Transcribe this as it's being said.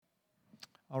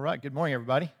All right, good morning,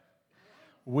 everybody.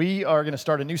 We are going to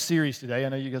start a new series today. I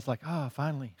know you guys are like,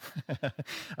 finally.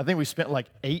 I think we spent like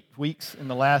 8 weeks in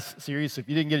the last series, so if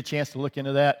you didn't get a chance to look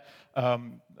into that,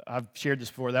 I've shared this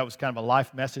before. That was kind of a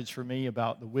life message for me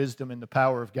about the wisdom and the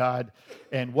power of God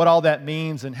and what all that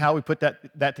means and how we put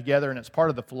that together, and it's part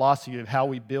of the philosophy of how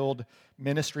we build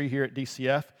ministry here at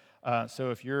DCF.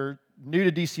 So if you're new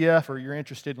to DCF or you're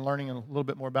interested in learning a little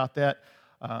bit more about that,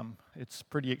 it's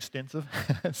pretty extensive,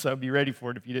 so be ready for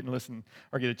it if you didn't listen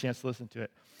or get a chance to listen to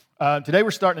it. Today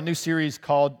we're starting a new series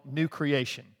called New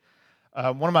Creation.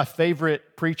 One of my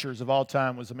favorite preachers of all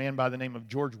time was a man by the name of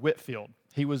George Whitefield.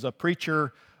 He was a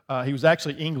preacher. He was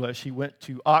actually English. He went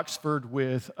to Oxford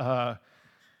with the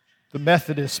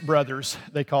Methodist brothers.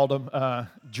 They called him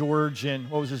George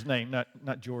and, what was his name?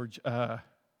 Not George. I'm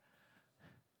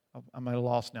at a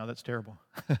loss now. That's terrible.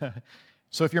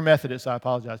 So if you're Methodist, I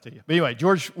apologize to you. But anyway,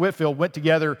 George Whitefield went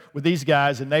together with these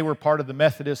guys, and they were part of the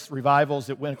Methodist revivals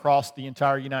that went across the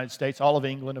entire United States, all of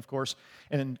England, of course,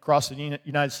 and then across the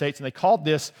United States. And they called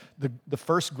this the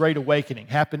First Great Awakening.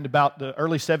 Happened about the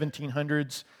early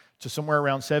 1700s to somewhere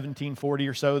around 1740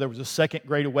 or so. There was a Second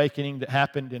Great Awakening that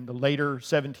happened in the later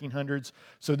 1700s.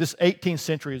 So this 18th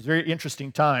century is a very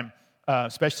interesting time,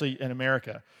 especially in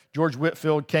America. George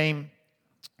Whitefield came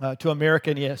to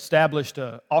America, and he established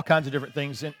all kinds of different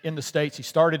things in the States. He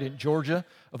started in Georgia,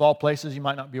 of all places. You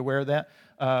might not be aware of that.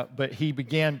 But he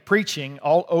began preaching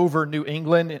all over New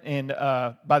England, and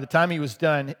by the time he was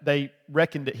done, they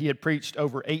reckoned that he had preached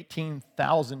over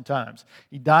 18,000 times.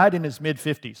 He died in his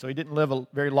mid-50s, so he didn't live a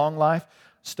very long life.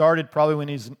 Started probably when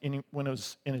he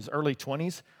was in his early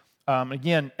 20s.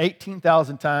 Again,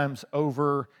 18,000 times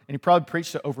over, and he probably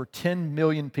preached to over 10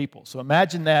 million people. So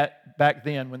imagine that back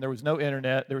then when there was no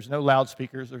internet, there was no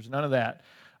loudspeakers, there was none of that.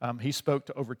 He spoke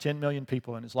to over 10 million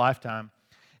people in his lifetime.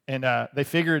 And they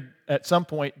figured at some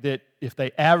point that if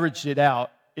they averaged it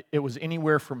out, it was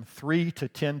anywhere from 3 to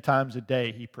 10 times a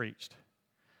day he preached.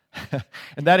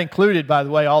 And that included, by the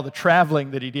way, all the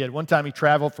traveling that he did. One time he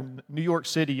traveled from New York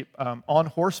City on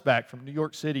horseback from New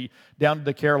York City down to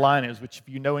the Carolinas, which if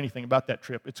you know anything about that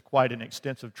trip, it's quite an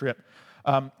extensive trip.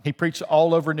 He preached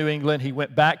all over New England. He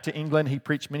went back to England. He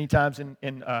preached many times in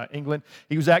England.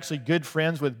 He was actually good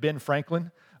friends with Ben Franklin.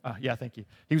 Thank you.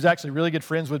 He was actually really good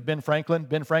friends with Ben Franklin.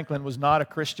 Ben Franklin was not a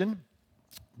Christian,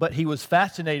 but he was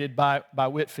fascinated by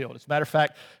Whitefield. As a matter of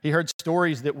fact, he heard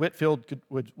stories that Whitefield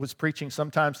was preaching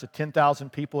sometimes to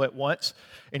 10,000 people at once,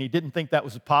 and he didn't think that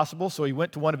was possible, so he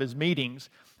went to one of his meetings,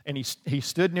 and he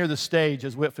stood near the stage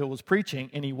as Whitefield was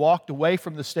preaching, and he walked away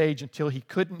from the stage until he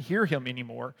couldn't hear him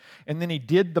anymore, and then he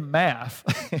did the math.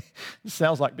 This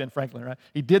sounds like Ben Franklin, right?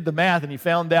 He did the math, and he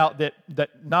found out that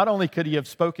not only could he have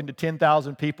spoken to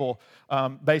 10,000 people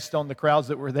based on the crowds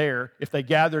that were there, if they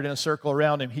gathered in a circle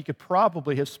around him, he could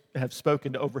probably have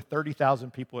spoken to over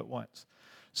 30,000 people at once.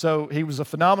 So he was a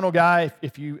phenomenal guy.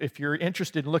 If you're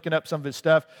interested in looking up some of his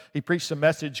stuff, he preached a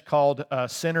message called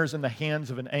Sinners in the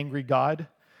Hands of an Angry God,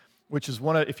 which is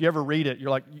if you ever read it, you're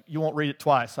like, you won't read it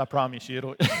twice, I promise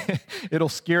you. It'll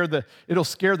scare the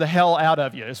hell out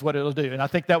of you is what it'll do. And I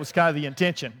think that was kind of the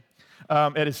intention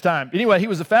at his time. Anyway, he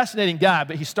was a fascinating guy,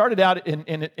 but he started out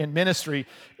in ministry,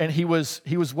 and he was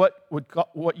what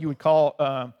you would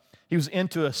call he was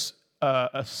into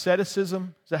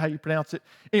asceticism. Is that how you pronounce it?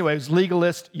 Anyway, he was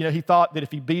legalist. You know, he thought that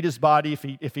if he beat his body,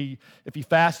 if he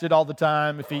fasted all the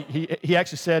time, if he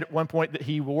actually said at one point that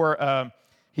he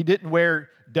didn't wear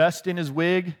dust in his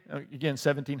wig, again,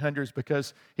 1700s,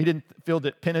 because he didn't feel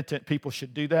that penitent people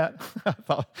should do that. I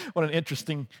thought, what an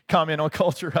interesting comment on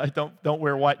culture, right? Don't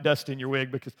wear white dust in your wig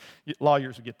because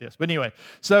lawyers will get this. But anyway,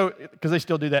 so, because they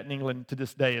still do that in England to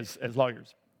this day as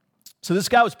lawyers. So this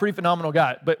guy was a pretty phenomenal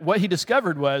guy. But what he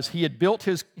discovered was he had built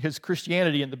his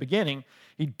Christianity in the beginning.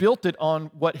 He built it on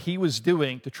what he was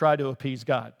doing to try to appease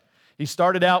God. He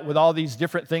started out with all these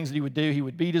different things that he would do. He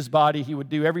would beat his body. He would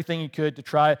do everything he could to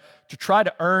try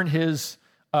to earn his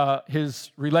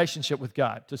relationship with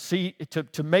God,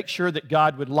 to make sure that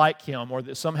God would like him or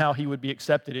that somehow he would be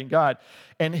accepted in God.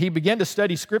 And he began to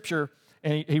study Scripture,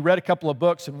 and he read a couple of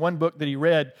books, and one book that he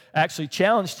read actually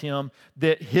challenged him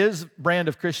that his brand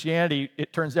of Christianity,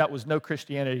 it turns out, was no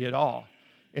Christianity at all.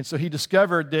 And so he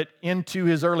discovered that into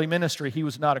his early ministry, he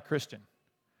was not a Christian.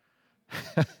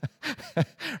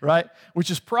 Right?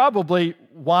 Which is probably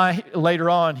why later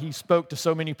on he spoke to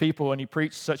so many people and he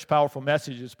preached such powerful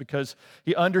messages, because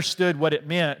he understood what it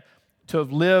meant to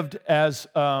have lived as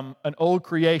an old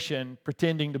creation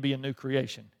pretending to be a new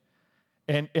creation.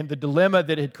 and the dilemma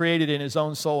that it had created in his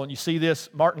own soul. And you see this,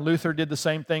 Martin Luther did the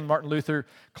same thing. Martin Luther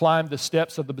climbed the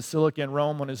steps of the Basilica in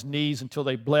Rome on his knees until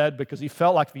they bled because he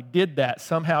felt like if he did that,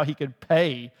 somehow he could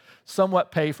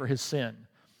somewhat pay for his sin.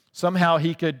 Somehow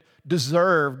he could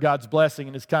deserve God's blessing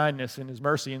and his kindness and his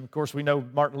mercy. And of course, we know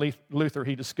Martin Luther,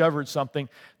 he discovered something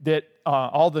that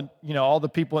all the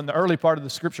people in the early part of the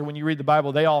scripture, when you read the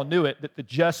Bible, they all knew it, that the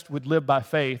just would live by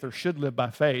faith or should live by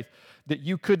faith, that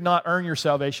you could not earn your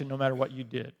salvation no matter what you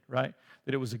did, right?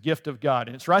 That it was a gift of God.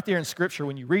 And it's right there in scripture.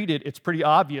 When you read it, it's pretty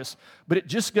obvious, but it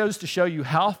just goes to show you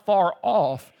how far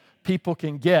off people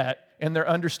can get in their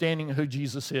understanding of who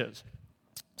Jesus is.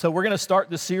 So we're going to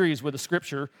start this series with a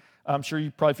scripture. I'm sure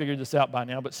you probably figured this out by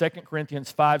now, but 2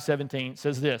 Corinthians 5:17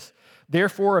 says this,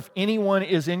 "Therefore, if anyone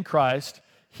is in Christ,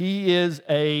 he is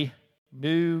a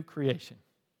new creation."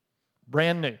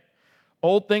 Brand new.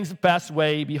 "Old things have passed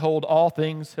away. Behold, all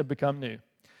things have become new."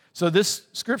 So this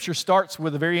scripture starts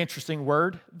with a very interesting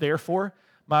word, therefore.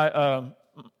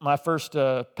 My first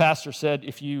pastor said,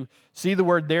 if you see the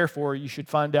word therefore, you should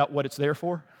find out what it's there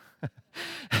for.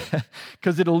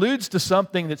 Because it alludes to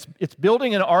something it's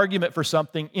building an argument for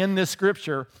something in this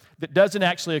scripture that doesn't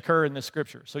actually occur in this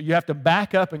scripture. So you have to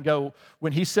back up and go,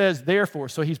 when he says therefore,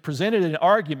 so he's presented an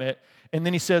argument, and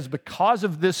then he says, because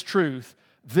of this truth,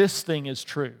 this thing is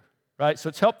true, right? So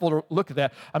it's helpful to look at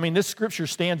that. I mean, this scripture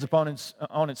stands on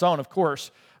its own, of course,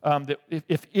 that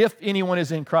if anyone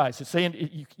is in Christ. It's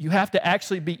saying you have to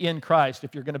actually be in Christ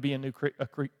if you're going to be a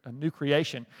new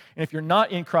creation. And if you're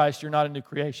not in Christ, you're not a new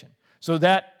creation. So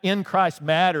that in Christ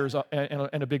matters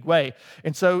in a big way.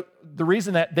 And so the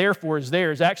reason that therefore is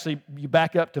there is actually, you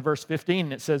back up to verse 15,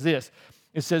 and it says this.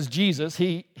 It says, Jesus,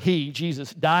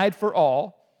 Jesus, died for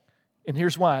all, and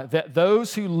here's why, that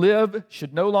those who live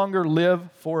should no longer live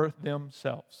for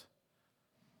themselves,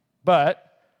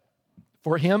 but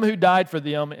for him who died for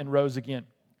them and rose again.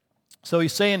 So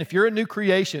he's saying if you're a new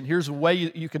creation, here's a way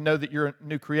you can know that you're a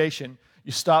new creation.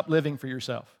 You stop living for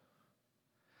yourself.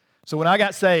 So when I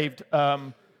got saved,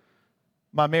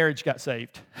 my marriage got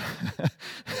saved.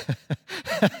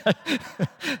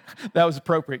 That was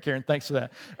appropriate, Karen. Thanks for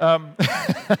that.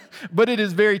 But it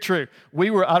is very true.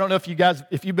 I don't know if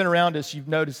you've been around us, you've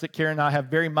noticed that Karen and I have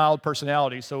very mild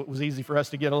personalities, so it was easy for us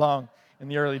to get along in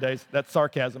the early days. That's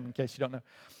sarcasm, in case you don't know.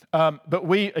 But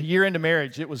a year into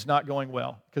marriage, it was not going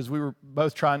well because we were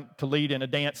both trying to lead in a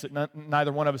dance that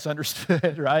neither one of us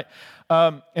understood, right?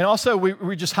 And also, we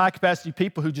were just high-capacity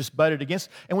people who just butted against.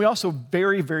 And we also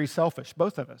very, very selfish,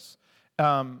 both of us.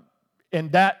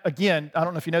 And that, again, I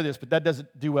don't know if you know this, but that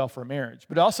doesn't do well for a marriage.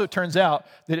 But it also turns out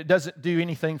that it doesn't do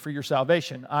anything for your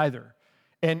salvation either.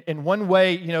 And one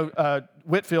way,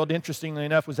 Whitfield, interestingly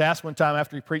enough, was asked one time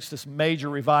after he preached this major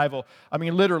revival. I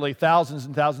mean, literally thousands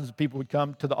and thousands of people would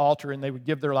come to the altar and they would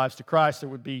give their lives to Christ. There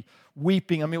would be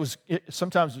weeping. I mean,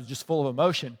 sometimes it was just full of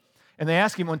emotion. And they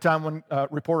asked him one time, one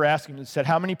reporter asked him and said,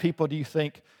 "How many people do you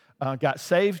think got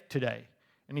saved today?"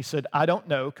 And he said, "I don't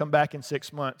know. Come back in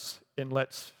 6 months and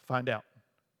let's find out."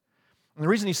 And the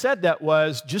reason he said that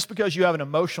was just because you have an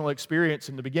emotional experience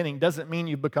in the beginning doesn't mean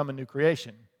you've become a new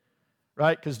creation.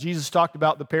 Right? Because Jesus talked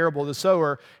about the parable of the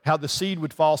sower, how the seed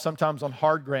would fall sometimes on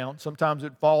hard ground, sometimes it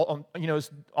would fall on,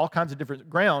 all kinds of different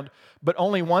ground, but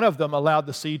only one of them allowed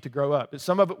the seed to grow up.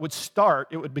 Some of it would start,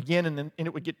 it would begin, and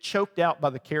it would get choked out by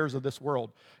the cares of this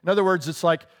world. In other words, it's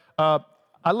like,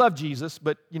 I love Jesus,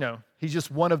 but, he's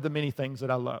just one of the many things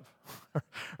that I love.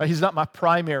 He's not my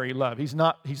primary love. He's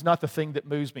not the thing that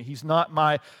moves me. He's not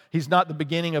the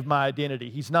beginning of my identity.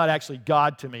 He's not actually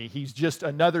God to me. He's just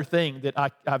another thing that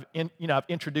I've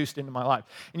introduced into my life.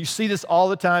 And you see this all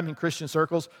the time in Christian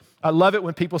circles. I love it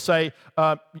when people say,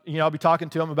 I'll be talking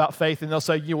to them about faith, and they'll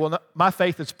say, my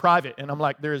faith is private. And I'm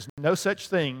like, there is no such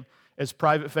thing as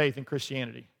private faith in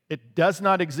Christianity. It does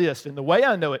not exist. And the way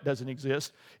I know it doesn't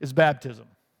exist is baptism.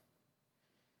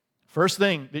 First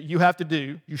thing that you have to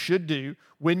do, you should do,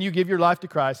 when you give your life to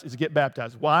Christ is get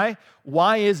baptized. Why?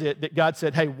 Why is it that God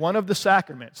said, hey, one of the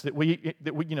sacraments that we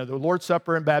the Lord's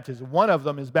Supper and baptism, one of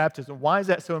them is baptism. Why is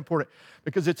that so important?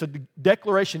 Because it's a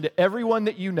declaration to everyone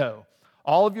that you know,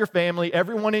 all of your family,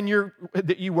 everyone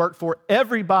that you work for,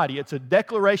 everybody. It's a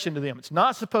declaration to them. It's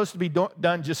not supposed to be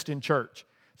done just in church.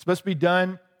 It's supposed to be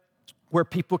done where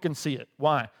people can see it.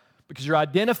 Why? Because you're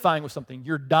identifying with something.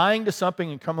 You're dying to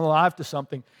something and coming alive to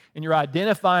something, and you're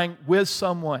identifying with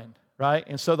someone, right?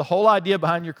 And so the whole idea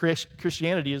behind your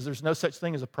Christianity is there's no such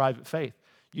thing as a private faith.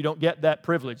 You don't get that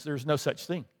privilege. There's no such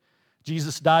thing.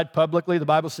 Jesus died publicly. The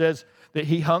Bible says that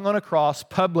he hung on a cross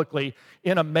publicly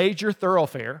in a major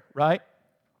thoroughfare, right?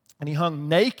 and he hung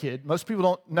naked. Most people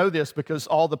don't know this because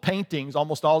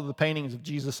almost all of the paintings of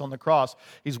Jesus on the cross,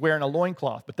 he's wearing a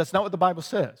loincloth. But that's not what the Bible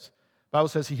says. The Bible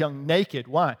says he hung naked.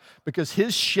 Why? Because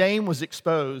his shame was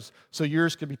exposed so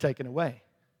yours could be taken away.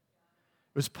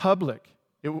 It was public.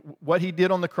 What he did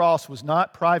on the cross was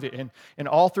not private. And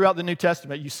all throughout the New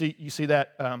Testament, you see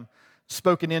that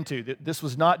spoken into. That this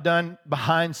was not done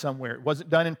behind somewhere. It wasn't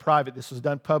done in private. This was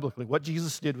done publicly. What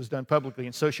Jesus did was done publicly,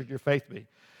 and so should your faith be.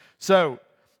 So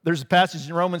there's a passage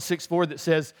in Romans 6:4 that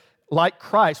says, like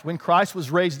Christ, when Christ was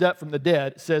raised up from the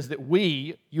dead, it says that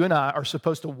you and I, are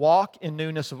supposed to walk in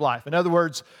newness of life. In other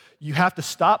words, you have to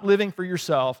stop living for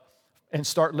yourself and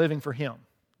start living for Him.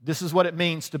 This is what it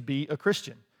means to be a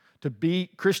Christian. To be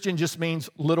Christian just means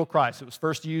little Christ. It was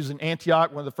first used in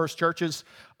Antioch, one of the first churches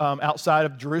outside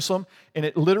of Jerusalem, and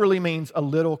it literally means a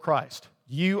little Christ.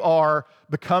 You are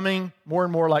becoming more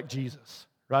and more like Jesus,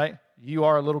 right? You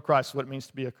are a little Christ, is what it means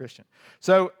to be a Christian.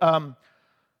 So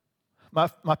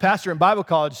my pastor in Bible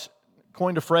college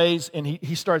coined a phrase, and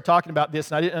he started talking about this,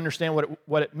 and I didn't understand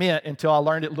what it meant until I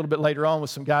learned it a little bit later on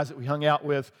with some guys that we hung out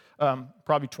with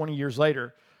probably 20 years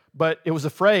later. But it was a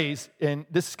phrase, and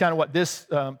this is kind of what this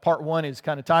part one is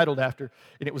kind of titled after,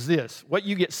 and it was this: what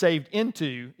you get saved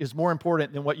into is more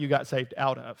important than what you got saved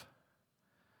out of.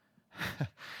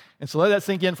 And so let that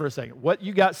sink in for a second. What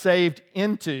you got saved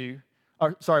into,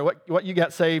 what you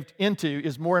got saved into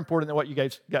is more important than what you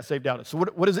got saved out of. So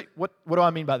what is it? What do I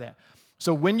mean by that?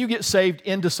 So when you get saved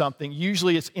into something,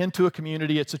 usually it's into a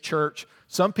community, it's a church.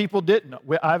 Some people didn't.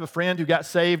 I have a friend who got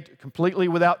saved completely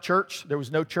without church. There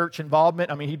was no church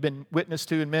involvement. I mean, he'd been witnessed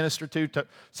to and ministered to,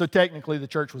 so technically the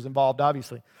church was involved,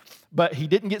 obviously. But he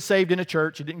didn't get saved in a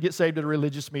church. He didn't get saved at a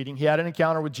religious meeting. He had an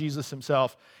encounter with Jesus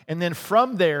himself. And then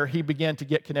from there, he began to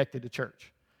get connected to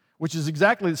church, which is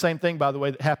exactly the same thing, by the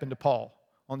way, that happened to Paul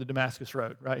on the Damascus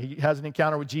Road, right? He has an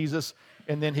encounter with Jesus,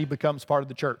 and then he becomes part of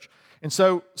the church. And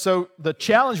so the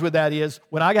challenge with that is,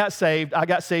 when I got saved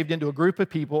into a group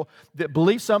of people that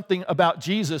believed something about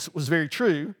Jesus was very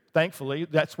true, thankfully.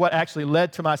 That's what actually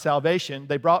led to my salvation.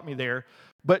 They brought me there.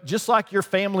 But just like your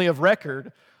family of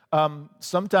record,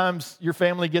 sometimes your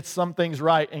family gets some things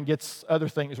right and gets other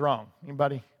things wrong.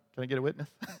 Anybody? Can I get a witness?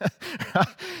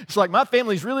 It's like, my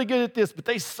family's really good at this, but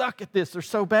they suck at this. They're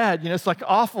so bad. It's like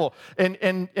awful.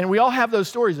 And we all have those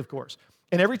stories, of course.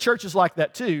 And every church is like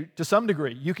that too, to some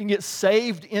degree. You can get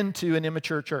saved into an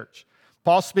immature church.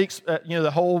 Paul speaks,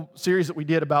 the whole series that we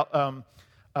did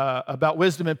about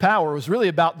wisdom and power was really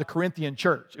about the Corinthian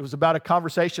church. It was about a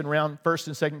conversation around 1st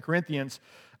and 2nd Corinthians.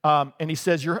 And he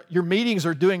says, your meetings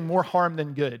are doing more harm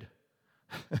than good.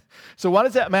 So why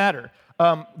does that matter?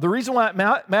 The reason why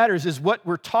it matters is what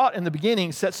we're taught in the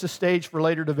beginning sets the stage for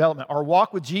later development. Our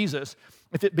walk with Jesus,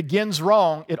 if it begins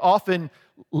wrong, it often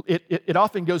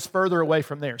goes further away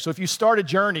from there. So if you start a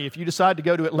journey, if you decide to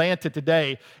go to Atlanta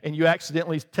today and you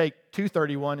accidentally take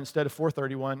 231 instead of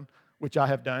 431, which I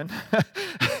have done,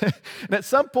 and at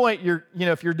some point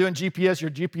if you're doing GPS,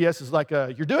 your GPS is like,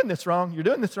 you're doing this wrong,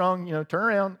 turn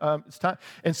around, it's time.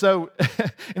 And so,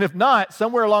 and if not,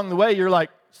 somewhere along the way, you're like,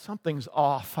 something's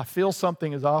off. I feel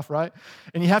something is off, right?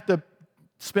 And you have to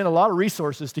spend a lot of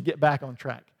resources to get back on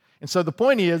track. And so the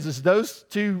point is those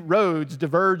two roads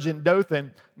diverge in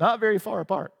Dothan, not very far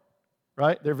apart,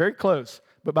 right? They're very close.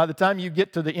 But by the time you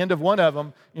get to the end of one of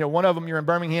them you're in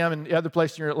Birmingham and the other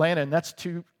place you're in Atlanta, and that's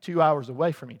two hours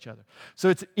away from each other. So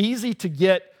it's easy to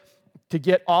get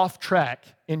off track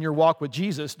in your walk with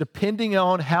Jesus, depending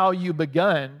on how you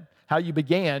began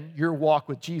your walk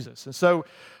with Jesus. And so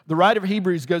the writer of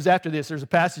Hebrews goes after this. There's a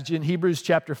passage in Hebrews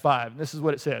chapter 5, and this is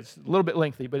what it says. A little bit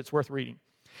lengthy, but it's worth reading.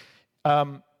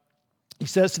 He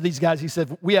says to these guys, he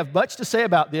said, "We have much to say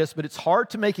about this, but it's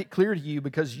hard to make it clear to you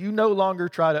because you no longer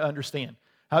try to understand."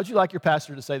 How would you like your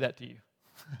pastor to say that to you?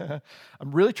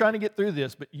 I'm really trying to get through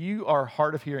this, but you are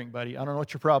hard of hearing, buddy. I don't know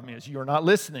what your problem is. You are not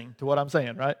listening to what I'm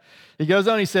saying, right? He goes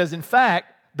on, he says, "In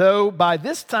fact, though by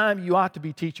this time you ought to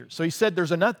be teachers." So he said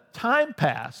there's enough time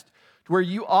passed to where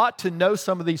you ought to know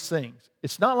some of these things.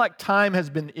 It's not like time has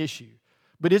been the issue.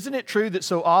 But isn't it true that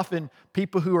so often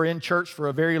people who are in church for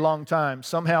a very long time,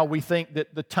 somehow we think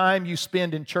that the time you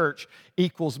spend in church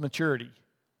equals maturity?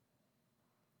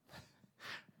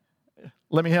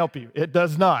 Let me help you. It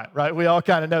does not, right? We all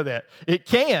kind of know that. It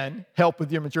can help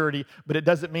with your maturity, but it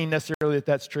doesn't mean necessarily that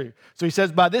that's true. So he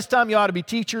says, by this time you ought to be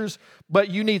teachers, but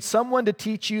you need someone to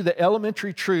teach you the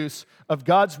elementary truths of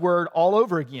God's word all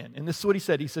over again. And this is what he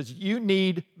said. He says, you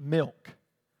need milk.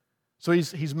 So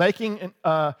he's making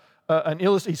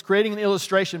he's creating an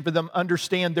illustration for them to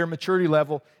understand their maturity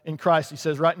level in Christ. He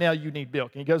says, right now you need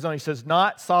milk. And he goes on, he says,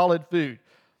 not solid food.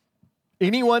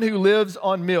 Anyone who lives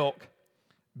on milk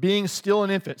being still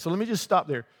an infant. So let me just stop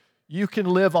there. You can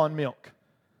live on milk.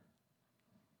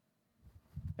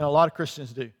 And a lot of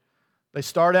Christians do. They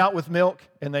start out with milk,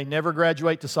 and they never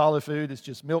graduate to solid food. It's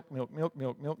just milk, milk, milk,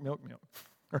 milk, milk, milk, milk.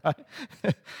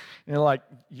 Right? Like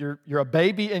you're a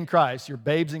baby in Christ. You're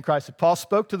babes in Christ. And Paul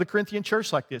spoke to the Corinthian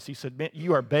church like this. He said, man,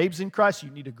 you are babes in Christ.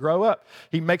 You need to grow up.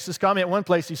 He makes this comment in one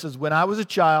place. He says, when I was a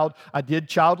child, I did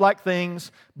childlike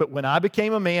things, but when I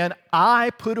became a man, I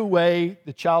put away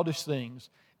the childish things,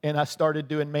 and I started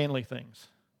doing manly things.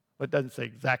 Well, it doesn't say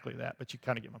exactly that, but you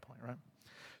kind of get my point, right?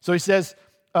 So he says,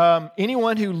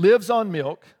 anyone who lives on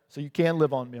milk, so you can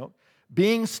live on milk,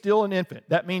 being still an infant.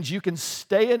 That means you can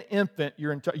stay an infant,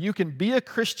 you can be a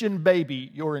Christian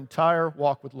baby your entire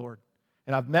walk with Lord.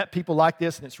 And I've met people like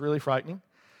this, and it's really frightening.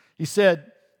 He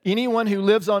said, anyone who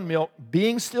lives on milk,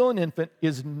 being still an infant,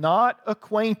 is not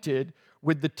acquainted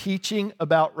with the teaching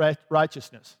about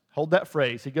righteousness. Hold that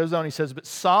phrase. He goes on, he says, but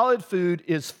solid food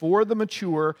is for the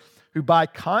mature who by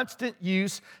constant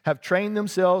use have trained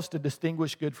themselves to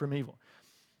distinguish good from evil.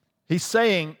 He's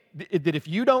saying that if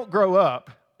you don't grow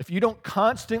up, if you don't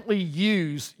constantly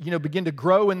begin to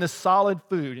grow in this solid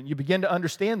food and you begin to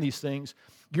understand these things,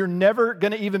 you're never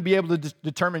going to even be able to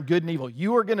determine good and evil.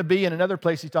 You are going to be, in another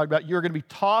place he talked about, you're going to be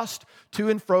tossed to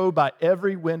and fro by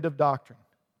every wind of doctrine.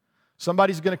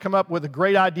 Somebody's going to come up with a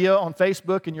great idea on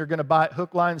Facebook, and you're going to buy it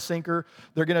hook, line, sinker.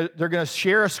 They're going to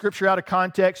share a scripture out of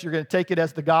context. You're going to take it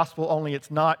as the gospel, only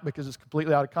it's not because it's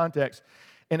completely out of context.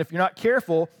 And if you're not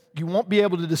careful, you won't be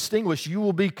able to distinguish. You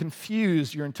will be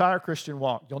confused your entire Christian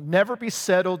walk. You'll never be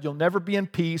settled. You'll never be in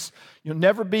peace. You'll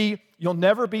never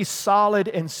be solid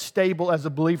and stable as a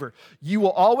believer. You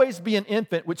will always be an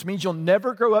infant, which means you'll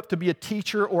never grow up to be a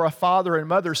teacher or a father and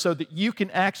mother so that you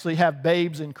can actually have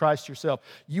babes in Christ yourself.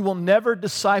 You will never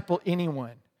disciple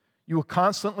anyone. You will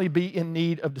constantly be in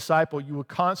need of disciple. You will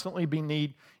constantly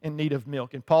be in need of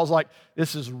milk. And Paul's like,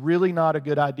 this is really not a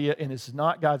good idea, and it's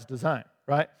not God's design.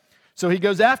 Right? So he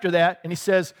goes after that, and he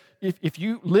says, if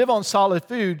you live on solid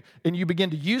food and you begin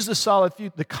to use the solid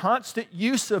food, the constant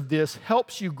use of this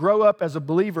helps you grow up as a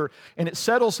believer, and it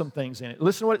settles some things in it.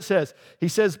 Listen to what it says. He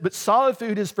says, but solid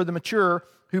food is for the mature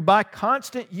who by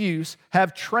constant use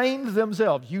have trained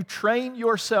themselves. You train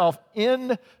yourself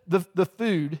in the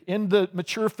food, in the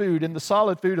mature food, in the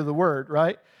solid food of the word,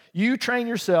 right? You train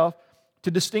yourself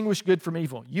to distinguish good from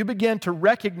evil. You begin to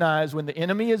recognize when the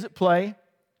enemy is at play,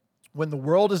 when the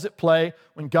world is at play,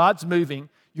 when God's moving.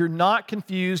 You're not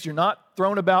confused. You're not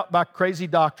thrown about by crazy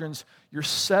doctrines. You're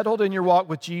settled in your walk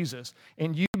with Jesus.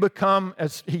 And you become,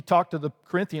 as he talked to the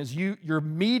Corinthians, your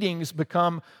meetings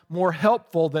become more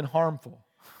helpful than harmful,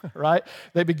 right?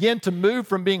 They begin to move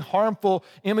from being harmful,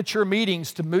 immature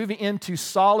meetings to moving into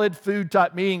solid food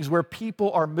type meetings where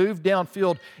people are moved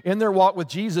downfield in their walk with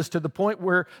Jesus to the point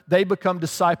where they become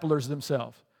disciplers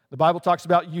themselves. The Bible talks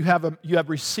about you have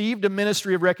received a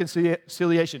ministry of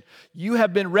reconciliation. You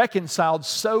have been reconciled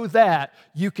so that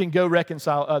you can go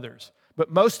reconcile others. But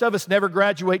most of us never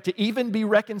graduate to even be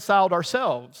reconciled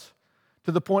ourselves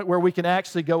to the point where we can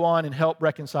actually go on and help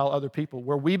reconcile other people,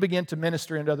 where we begin to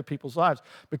minister into other people's lives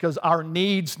because our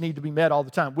needs need to be met all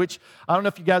the time, which I don't know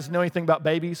if you guys know anything about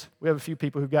babies. We have a few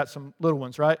people who've got some little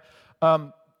ones, right?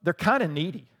 They're kind of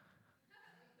needy,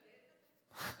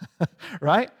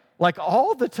 right? Like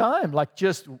all the time, like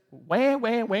just wham,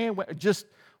 just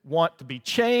want to be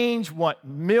changed, want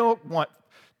milk,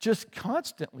 just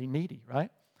constantly needy, right?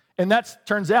 And that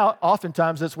turns out,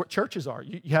 oftentimes, that's what churches are.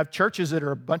 You have churches that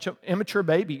are a bunch of immature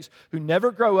babies who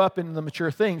never grow up into the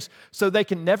mature things, so they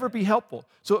can never be helpful.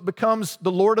 So it becomes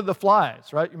the Lord of the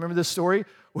Flies, right? You remember this story?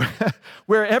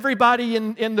 Where everybody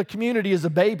in the community is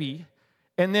a baby,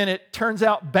 and then it turns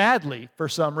out badly for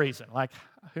some reason. Like,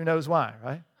 who knows why,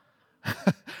 right?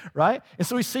 Right? And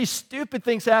so we see stupid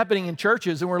things happening in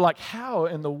churches, and we're like, how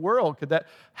in the world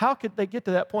how could they get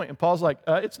to that point? And Paul's like,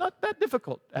 it's not that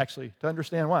difficult, actually, to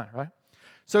understand why, right?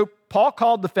 So Paul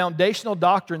called the foundational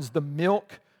doctrines the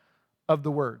milk of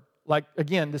the word. Like,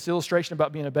 again, this illustration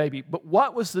about being a baby. But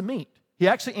what was the meat? He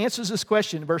actually answers this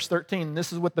question in verse 13, and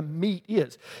this is what the meat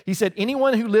is. He said,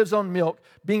 anyone who lives on milk,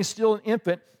 being still an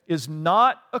infant, is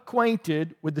not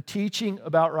acquainted with the teaching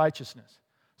about righteousness.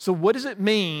 So what does it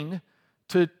mean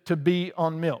to be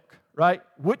on milk, right?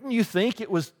 Wouldn't you think it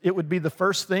would be the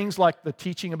first things like the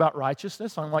teaching about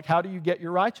righteousness? I'm like, how do you get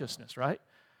your righteousness, right?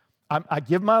 I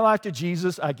give my life to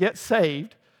Jesus, I get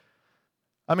saved.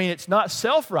 I mean, it's not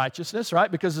self-righteousness,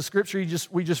 right? Because the scripture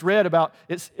we just read about,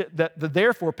 the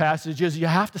therefore passage is you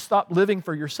have to stop living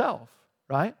for yourself,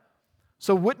 right?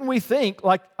 So wouldn't we think,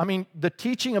 the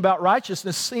teaching about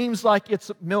righteousness seems like it's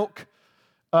milk,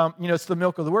 it's the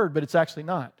milk of the word, but it's actually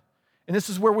not. And this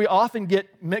is where we often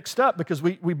get mixed up because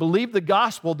we believe the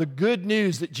gospel, the good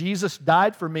news that Jesus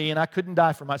died for me and I couldn't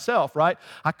die for myself, right?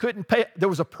 I couldn't pay. There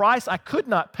was a price I could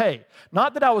not pay.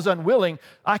 Not that I was unwilling.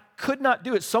 I could not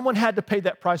do it. Someone had to pay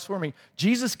that price for me.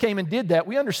 Jesus came and did that.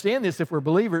 We understand this if we're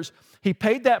believers. He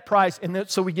paid that price, and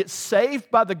so we get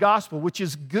saved by the gospel, which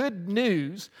is good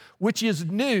news, which is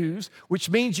news, which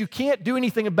means you can't do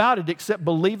anything about it except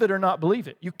believe it or not believe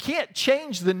it. You can't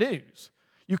change the news.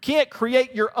 You can't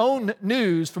create your own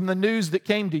news from the news that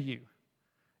came to you,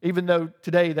 even though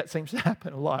today that seems to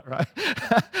happen a lot, right?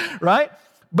 Right?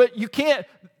 But you can't.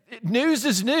 News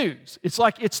is news. It's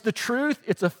like it's the truth.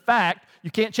 It's a fact.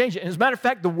 You can't change it. And as a matter of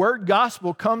fact, the word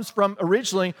gospel comes from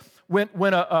originally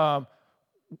when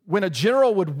a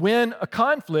general would win a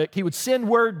conflict, he would send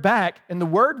word back, and the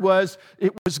word was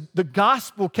the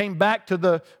gospel came back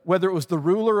to whether it was the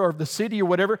ruler or the city or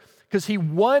whatever, because he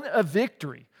won a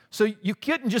victory. So you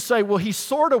couldn't just say, well, he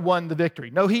sort of won the victory.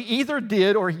 No, he either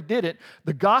did or he didn't.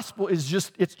 The gospel is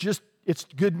it's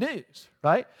good news,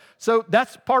 right? So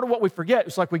that's part of what we forget.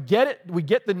 It's like we get it, we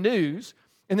get the news,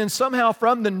 and then somehow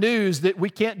from the news that we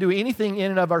can't do anything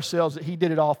in and of ourselves, that he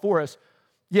did it all for us.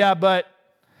 Yeah, but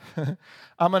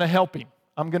I'm going to help him.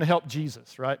 I'm going to help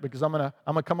Jesus, right? Because I'm going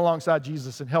to come alongside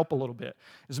Jesus and help a little bit.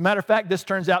 As a matter of fact, this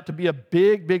turns out to be a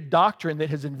big, big doctrine that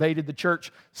has invaded the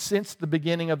church since the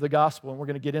beginning of the gospel, and we're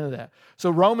going to get into that. So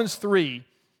Romans 3,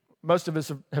 most of us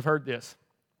have heard this.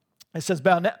 It says,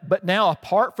 but now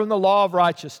apart from the law of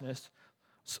righteousness,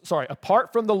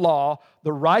 apart from the law,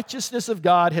 the righteousness of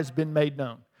God has been made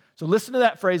known. So listen to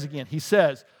that phrase again. He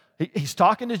says, he's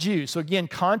talking to Jews. So again,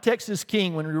 context is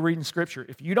king when we're reading Scripture.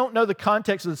 If you don't know the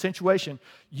context of the situation,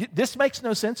 this makes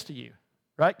no sense to you,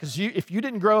 right? Because if you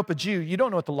didn't grow up a Jew, you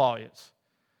don't know what the law is.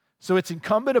 So it's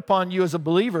incumbent upon you as a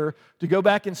believer to go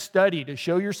back and study, to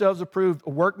show yourselves approved,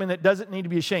 a workman that doesn't need to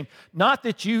be ashamed. Not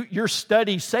that your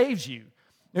study saves you.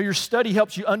 No, your study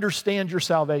helps you understand your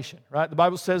salvation, right? The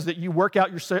Bible says that you work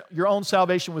out your own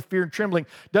salvation with fear and trembling.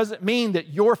 Doesn't mean that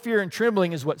your fear and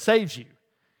trembling is what saves you.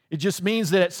 It just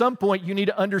means that at some point you need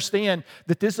to understand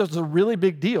that this is a really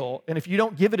big deal, and if you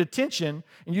don't give it attention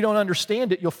and you don't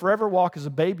understand it, you'll forever walk as a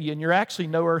baby, and you're actually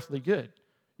no earthly good.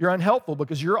 You're unhelpful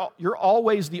because you're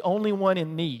always the only one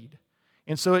in need.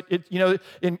 And so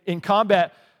in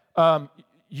combat,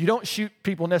 you don't shoot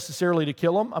people necessarily to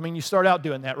kill them. I mean, you start out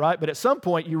doing that, right? But at some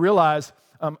point you realize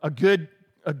a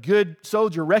good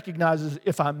soldier recognizes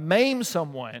if I maim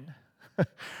someone,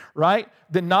 right,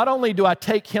 then not only do I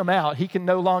take him out, he can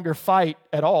no longer fight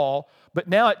at all, but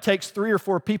now it takes 3 or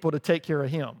 4 people to take care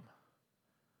of him.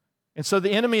 And so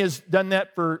the enemy has done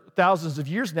that for thousands of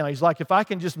years now. He's like, if I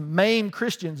can just maim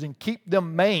Christians and keep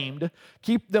them maimed,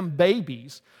 keep them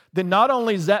babies, then not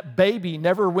only does that baby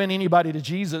never win anybody to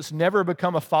Jesus, never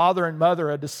become a father and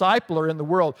mother, a discipler in the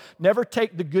world, never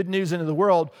take the good news into the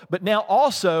world, but now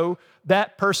also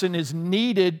that person is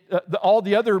needed, all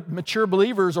the other mature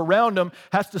believers around them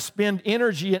has to spend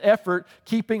energy and effort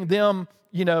keeping them,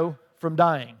 from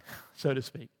dying, so to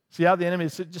speak. See how the enemy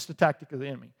is just a tactic of the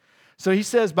enemy. So he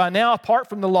says, by now, apart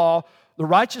from the law, the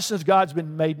righteousness of God's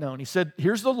been made known. He said,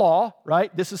 here's the law,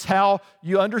 right? This is how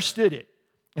you understood it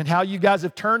and how you guys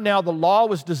have turned now. The law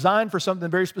was designed for something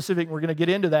very specific, and we're going to get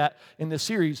into that in this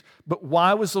series. But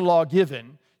why was the law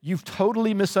given? You've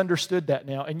totally misunderstood that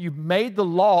now, and you've made the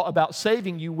law about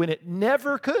saving you when it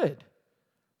never could,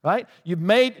 right? You've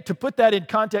made, to put that in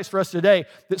context for us today,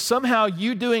 that somehow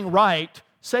you doing right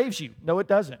saves you. No, it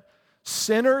doesn't.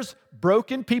 Sinners,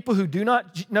 broken people who do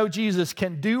not know Jesus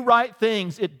can do right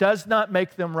things. It does not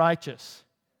make them righteous.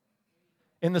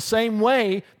 In the same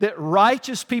way that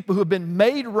righteous people who have been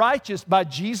made righteous by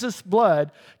Jesus'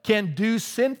 blood can do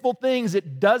sinful things,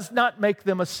 it does not make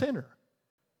them a sinner.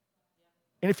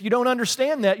 And if you don't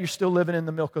understand that, you're still living in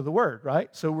the milk of the word, right?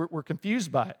 So we're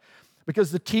confused by it.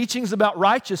 Because the teachings about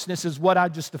righteousness is what I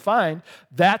just defined.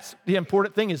 That's the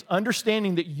important thing, is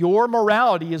understanding that your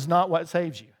morality is not what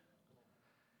saves you.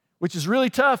 Which is really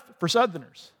tough for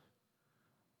Southerners,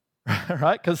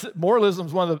 right? Because moralism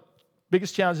is one of the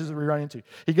biggest challenges that we run into.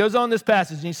 He goes on this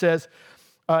passage and he says,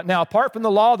 now apart from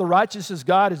the law, the righteousness of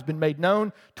God has been made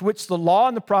known, to which the law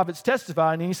and the prophets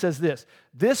testify. And he says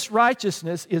this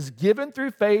righteousness is given through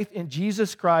faith in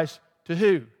Jesus Christ to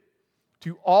who?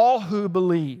 To all who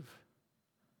believe.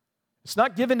 It's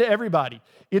not given to everybody.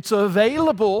 It's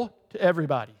available to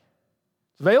everybody.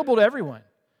 It's available to everyone,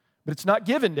 but it's not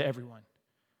given to everyone.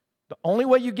 The only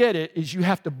way you get it is you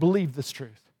have to believe this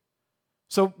truth.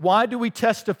 So why do we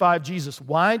testify of Jesus?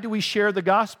 Why do we share the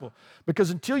gospel? Because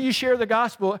until you share the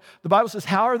gospel, the Bible says,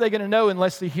 how are they going to know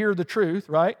unless they hear the truth,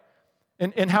 right?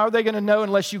 And how are they going to know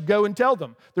unless you go and tell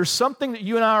them? There's something that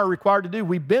you and I are required to do.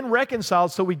 We've been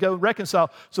reconciled, so we go reconcile.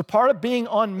 So part of being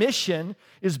on mission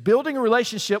is building a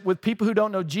relationship with people who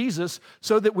don't know Jesus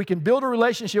so that we can build a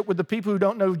relationship with the people who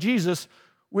don't know Jesus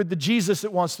with the Jesus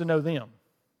that wants to know them,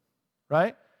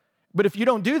 right? But if you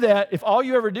don't do that, if all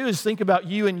you ever do is think about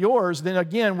you and yours, then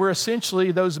again, we're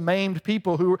essentially those maimed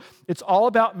people who, it's all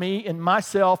about me and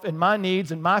myself and my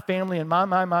needs and my family and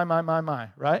my,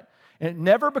 right? And it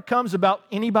never becomes about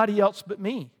anybody else but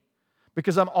me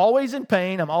because I'm always in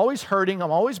pain, I'm always hurting, I'm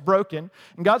always broken.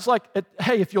 And God's like,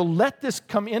 hey, if you'll let this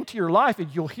come into your life,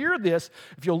 if you'll hear this,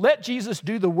 if you'll let Jesus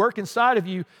do the work inside of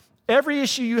you, every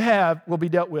issue you have will be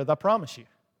dealt with, I promise you.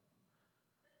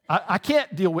 I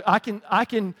can't deal with, I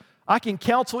can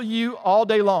counsel you all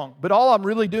day long, but all I'm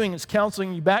really doing is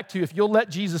counseling you back to if you'll let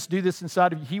Jesus do this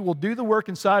inside of you, He will do the work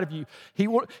inside of you.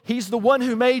 He's the one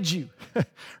who made you,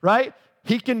 right?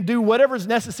 He can do whatever's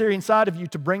necessary inside of you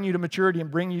to bring you to maturity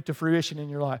and bring you to fruition in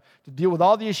your life, to deal with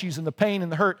all the issues and the pain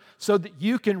and the hurt so that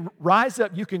you can rise up,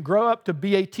 you can grow up to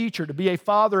be a teacher, to be a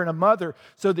father and a mother,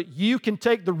 so that you can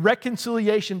take the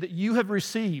reconciliation that you have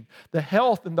received, the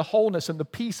health and the wholeness and the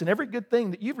peace and every good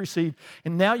thing that you've received,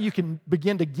 and now you can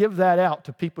begin to give that out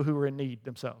to people who are in need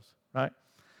themselves, right?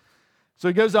 So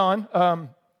he goes on,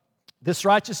 this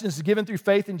righteousness is given through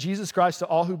faith in Jesus Christ to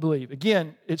all who believe.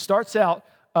 Again, it starts out,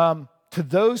 to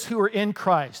those who are in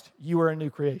Christ, you are a new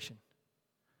creation.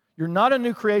 You're not a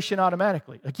new creation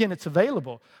automatically. Again, it's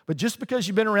available. But just because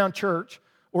you've been around church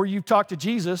or you've talked to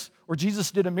Jesus or Jesus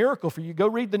did a miracle for you, go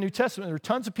read the New Testament. There are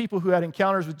tons of people who had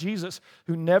encounters with Jesus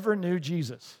who never knew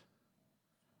Jesus.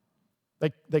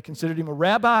 They considered him a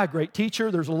rabbi, a great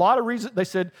teacher. There's a lot of reasons. They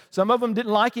said some of them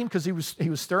didn't like him because he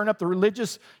was stirring up the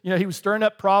religious, he was stirring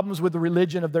up problems with the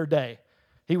religion of their day.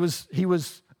 He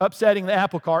was upsetting the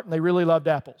apple cart, and they really loved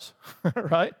apples,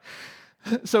 right?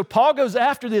 So Paul goes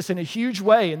after this in a huge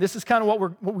way, and this is kind of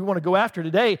what we want to go after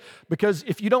today, because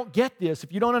if you don't get this,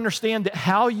 if you don't understand that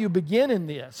how you begin in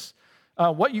this,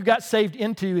 what you got saved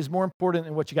into is more important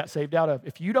than what you got saved out of.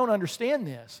 If you don't understand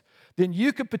this, then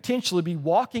you could potentially be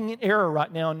walking in error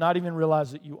right now and not even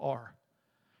realize that you are.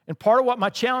 And part of what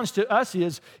my challenge to us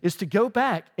is to go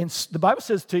back, and the Bible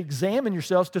says to examine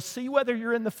yourselves to see whether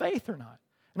you're in the faith or not.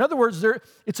 In other words,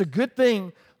 it's a good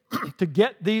thing to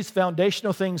get these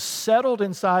foundational things settled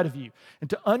inside of you and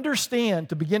to understand,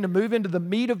 to begin to move into the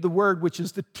meat of the word, which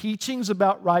is the teachings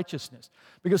about righteousness.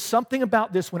 Because something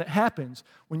about this, when it happens,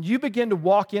 when you begin to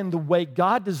walk in the way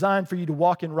God designed for you to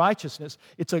walk in righteousness,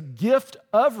 it's a gift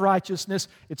of righteousness.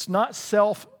 It's not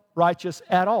self-righteous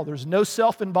at all. There's no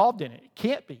self involved in it. It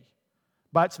can't be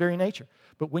by its very nature.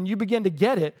 But when you begin to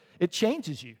get it, it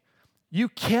changes you. You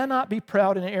cannot be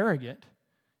proud and arrogant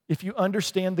if you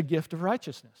understand the gift of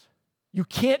righteousness. You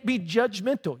can't be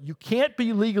judgmental. You can't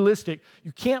be legalistic.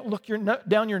 You can't look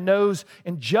down your nose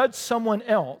and judge someone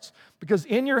else, because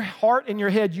in your heart and your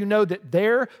head you know that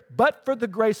there, but for the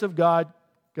grace of God,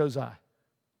 goes I.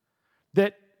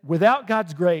 That without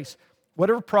God's grace,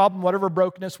 whatever problem, whatever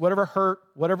brokenness, whatever hurt,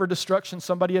 whatever destruction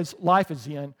somebody's life is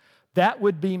in, that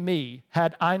would be me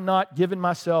had I not given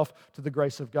myself to the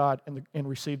grace of God and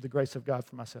received the grace of God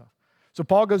for myself. So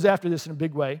Paul goes after this in a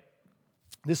big way.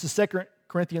 This is 2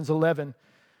 Corinthians 11,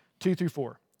 2 through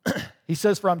 4. He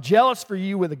says, "For I'm jealous for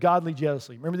you with a godly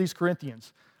jealousy." Remember these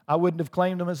Corinthians. I wouldn't have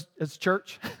claimed them as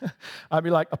church. I'd be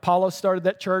like, Apollos started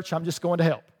that church, I'm just going to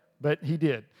help. But he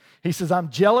did. He says, "I'm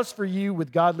jealous for you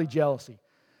with godly jealousy.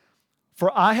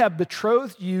 For I have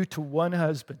betrothed you to one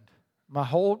husband." My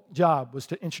whole job was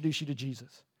to introduce you to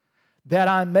Jesus. "That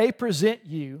I may present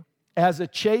you as a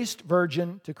chaste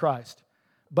virgin to Christ.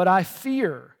 But I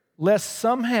fear lest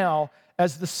somehow,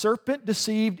 as the serpent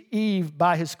deceived Eve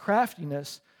by his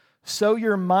craftiness, so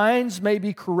your minds may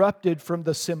be corrupted from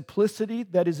the simplicity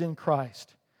that is in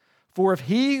Christ. For if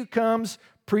he who comes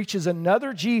preaches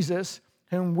another Jesus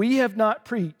whom we have not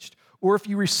preached, or if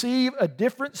you receive a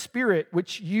different spirit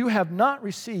which you have not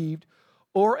received,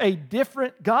 or a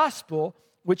different gospel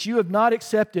which you have not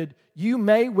accepted, you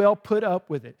may well put up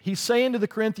with it." He's saying to the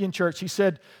Corinthian church, he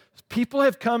said, people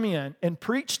have come in and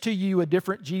preached to you a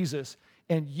different Jesus,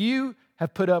 and you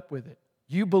have put up with it.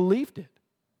 You believed it.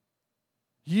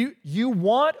 You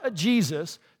want a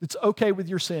Jesus that's okay with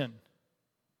your sin.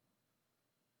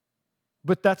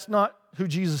 But that's not who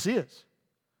Jesus is.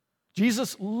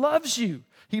 Jesus loves you.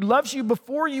 He loves you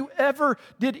before you ever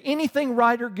did anything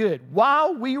right or good.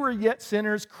 While we were yet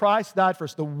sinners, Christ died for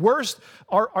us.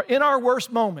 In our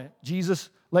worst moment, Jesus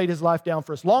laid his life down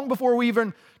for us, long before we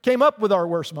even came up with our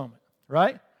worst moment,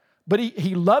 right? But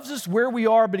he loves us where we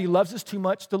are, but he loves us too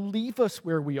much to leave us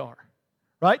where we are,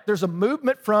 right? There's a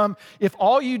movement from, if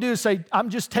all you do is say, I'm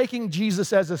just taking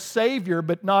Jesus as a Savior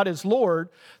but not as Lord,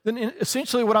 then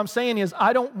essentially what I'm saying is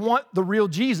I don't want the real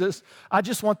Jesus, I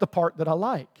just want the part that I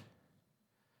like.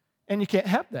 And you can't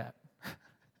have that.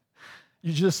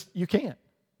 You can't.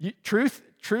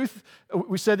 Truth,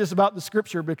 we said this about the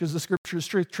Scripture because the Scripture is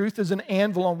truth. Truth is an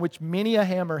anvil on which many a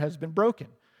hammer has been broken.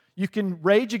 You can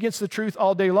rage against the truth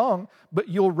all day long, but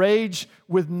you'll rage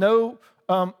with no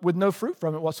fruit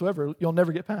from it whatsoever. You'll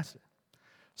never get past it.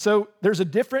 So there's a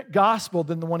different gospel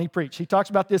than the one he preached. He talks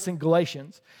about this in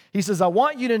Galatians. He says, I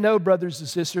want you to know, brothers and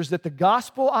sisters, that the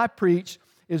gospel I preach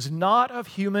is not of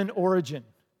human origin.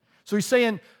 So he's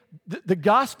saying the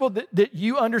gospel that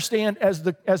you understand as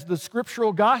the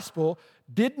scriptural gospel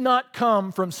did not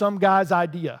come from some guy's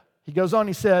idea. He goes on,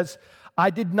 he says, I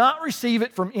did not receive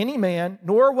it from any man,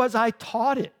 nor was I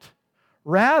taught it.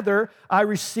 Rather, I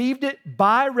received it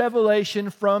by revelation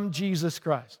from Jesus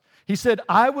Christ. He said,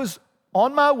 I was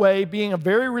on my way, being a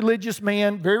very religious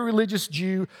man, very religious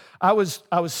Jew. I was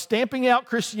stamping out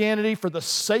Christianity for the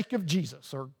sake of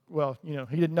Jesus. Or, well,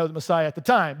 he didn't know the Messiah at the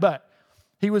time, but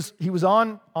he was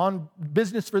on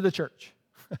business for the church.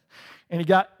 And he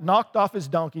got knocked off his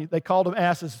donkey. They called them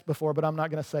asses before, but I'm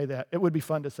not going to say that. It would be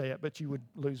fun to say it, but you would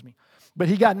lose me. But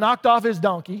he got knocked off his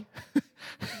donkey,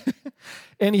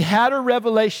 and he had a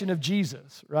revelation of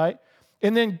Jesus, right?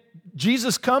 And then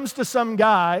Jesus comes to some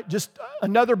guy, just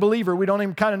another believer. We don't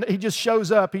even he just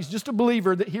shows up. He's just a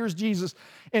believer that hears Jesus.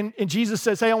 And Jesus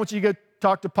says, hey, I want you to go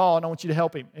talk to Paul, and I want you to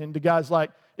help him. And the guy's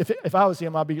like, if I was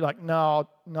him, I'd be like, no,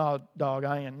 dog,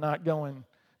 I am not going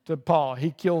to Paul.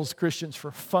 He kills Christians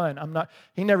for fun.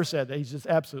 He never said that. He's just,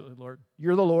 absolutely, Lord.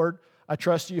 You're the Lord. I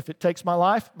trust you. If it takes my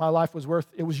life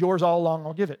it was yours all along.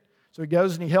 I'll give it. So he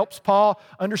goes and he helps Paul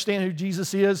understand who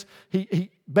Jesus is.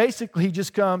 He basically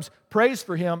just comes, prays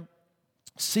for him,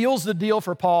 seals the deal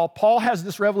for Paul. Paul has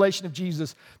this revelation of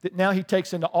Jesus that now he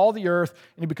takes into all the earth,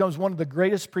 and he becomes one of the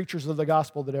greatest preachers of the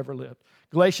gospel that ever lived.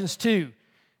 Galatians 2.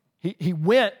 He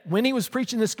went, when he was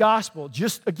preaching this gospel,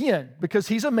 just again, because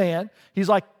he's a man, he's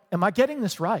like, am I getting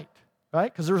this right?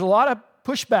 Right? Because there's a lot of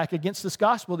pushback against this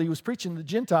gospel that he was preaching to the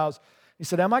Gentiles. He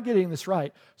said, am I getting this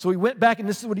right? So he went back, and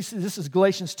this is what he says. This is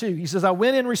Galatians 2. He says, I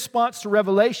went in response to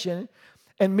revelation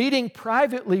and meeting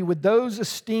privately with those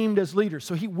esteemed as leaders.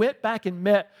 So he went back and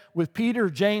met with Peter,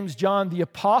 James, John, the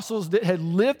apostles that had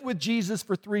lived with Jesus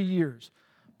for 3 years.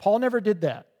 Paul never did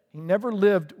that. He never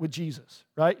lived with Jesus,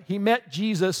 right? He met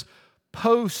Jesus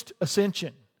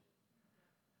post-ascension.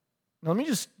 Now, let me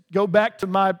just go back to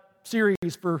my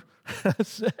series for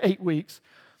 8 weeks.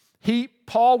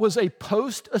 Paul was a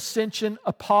post-ascension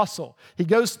apostle. He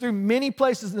goes through many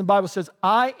places in the Bible, says,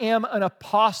 I am an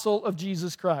apostle of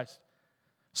Jesus Christ.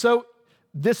 So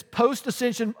this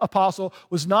post-ascension apostle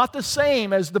was not the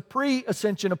same as the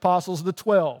pre-ascension apostles, the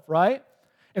 12, right?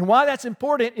 And why that's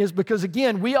important is because,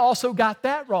 again, we also got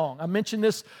that wrong. I mentioned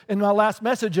this in my last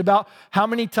message about how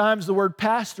many times the word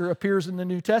pastor appears in the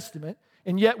New Testament,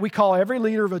 and yet we call every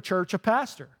leader of a church a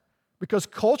pastor because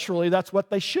culturally that's what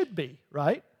they should be,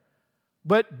 right?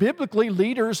 But biblically,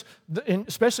 leaders,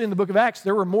 especially in the book of Acts,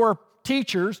 there were more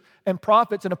teachers and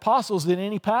prophets and apostles than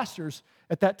any pastors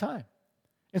at that time.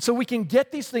 And so we can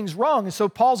get these things wrong. And so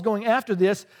Paul's going after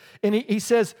this, and he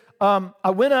says,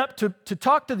 I went up to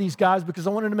talk to these guys because I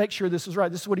wanted to make sure this was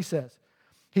right. This is what he says.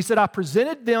 He said, I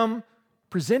presented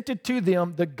to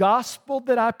them the gospel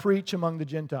that I preach among the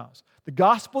Gentiles. The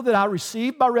gospel that I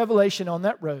received by revelation on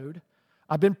that road.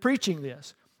 I've been preaching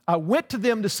this. I went to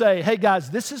them to say, hey guys,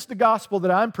 this is the gospel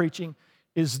that I'm preaching.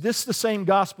 Is this the same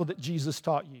gospel that Jesus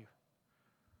taught you?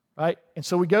 Right? And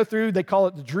so we go through, they call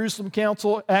it the Jerusalem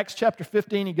Council, Acts chapter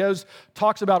 15. He goes,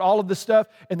 talks about all of this stuff,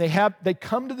 and they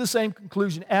come to the same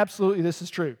conclusion. Absolutely, this is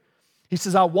true. He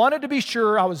says, I wanted to be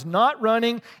sure I was not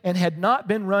running and had not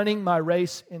been running my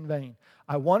race in vain.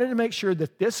 I wanted to make sure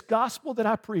that this gospel that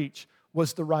I preach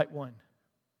was the right one.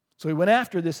 So he went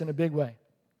after this in a big way.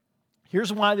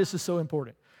 Here's why this is so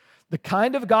important. The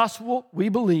kind of gospel we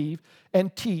believe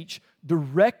and teach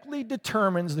directly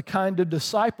determines the kind of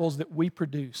disciples that we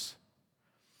produce.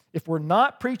 If we're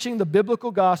not preaching the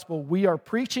biblical gospel, we are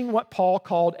preaching what Paul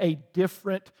called a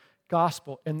different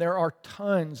gospel. And there are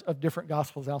tons of different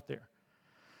gospels out there.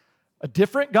 A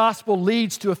different gospel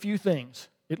leads to a few things.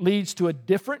 It leads to a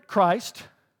different Christ.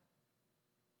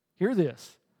 Hear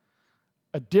this.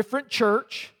 A different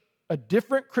church, a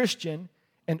different Christian,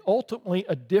 and ultimately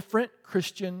a different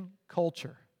Christian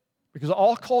culture. Because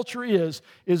all culture is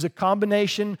a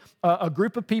combination, a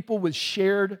group of people with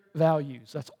shared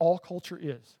values. That's all culture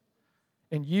is.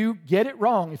 And you get it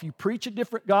wrong. If you preach a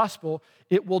different gospel,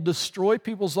 it will destroy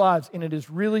people's lives, and it is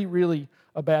really, really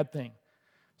a bad thing.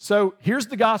 So here's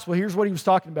the gospel. Here's what he was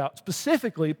talking about.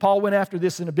 Specifically, Paul went after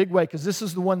this in a big way because this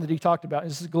is the one that he talked about.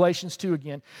 This is Galatians 2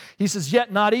 again. He says,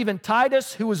 yet not even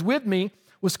Titus, who was with me,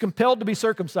 was compelled to be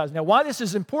circumcised. Now, why this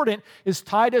is important is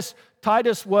Titus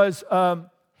was,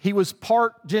 he was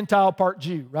part Gentile, part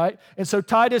Jew, right? And so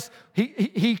Titus,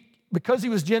 he because he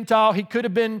was Gentile, he could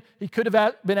have been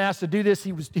asked to do this.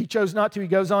 He chose not to. He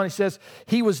goes on, he says,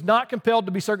 he was not compelled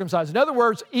to be circumcised. In other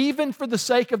words, even for the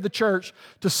sake of the church,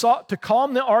 to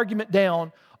calm the argument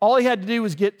down, all he had to do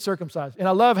was get circumcised. And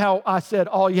I love how I said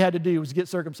all you had to do was get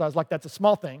circumcised, like that's a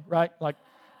small thing, right? Like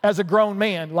as a grown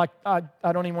man, like I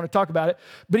don't even want to talk about it.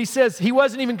 But he says he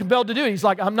wasn't even compelled to do it. He's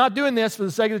like, I'm not doing this for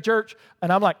the sake of the church.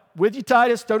 And I'm like, with you,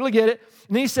 Titus, totally get it.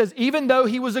 And then he says, even though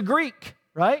he was a Greek,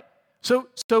 right? So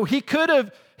he could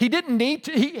have, he didn't need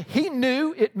to, he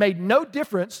knew it made no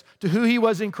difference to who he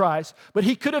was in Christ, but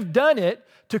he could have done it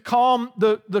to calm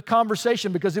the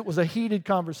conversation because it was a heated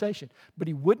conversation. But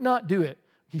he would not do it.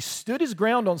 He stood his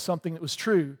ground on something that was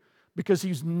true because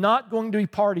he's not going to be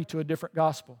party to a different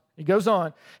gospel. He goes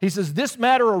on, he says, this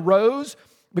matter arose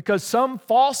because some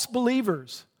false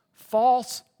believers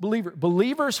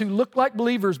who looked like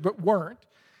believers but weren't,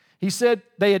 he said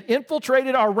they had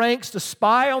infiltrated our ranks to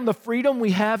spy on the freedom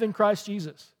we have in Christ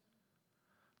Jesus.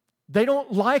 They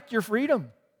don't like your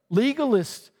freedom.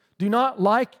 Legalists do not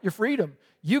like your freedom.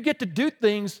 You get to do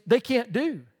things they can't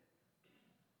do.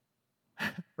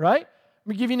 Right? Let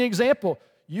me give you an example.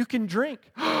 You can drink.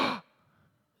 And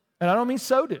I don't mean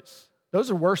sodas. Those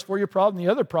are worse for you problem than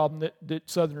the other problem that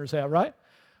Southerners have, right?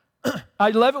 I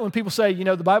love it when people say,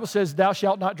 the Bible says, thou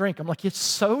shalt not drink. I'm like, it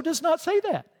so does not say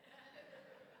that.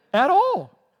 At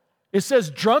all. It says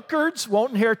drunkards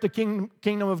won't inherit the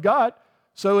kingdom of God.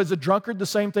 So is a drunkard the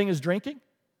same thing as drinking?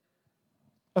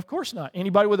 Of course not.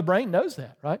 Anybody with a brain knows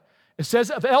that, right? It says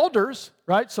of elders,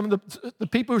 right? Some of the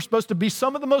people who are supposed to be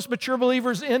some of the most mature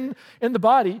believers in the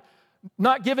body,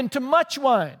 not given to much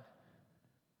wine.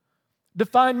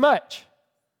 Define much.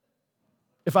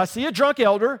 If I see a drunk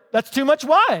elder, that's too much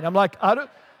wine. I'm like, I don't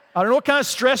know what kind of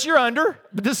stress you're under,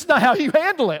 but this is not how you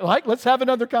handle it. Like, let's have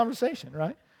another conversation,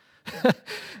 right?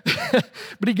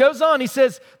 But he goes on, he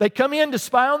says, they come in to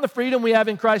spy on the freedom we have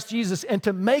in Christ Jesus and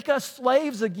to make us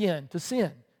slaves again to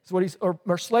sin. That's what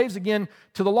or slaves again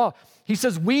to the law. He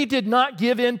says, we did not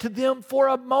give in to them for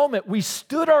a moment. We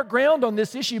stood our ground on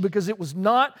this issue because it was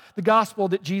not the gospel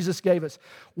that Jesus gave us.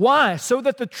 Why? So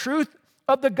that the truth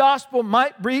of the gospel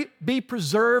might be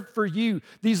preserved for you.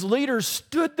 These leaders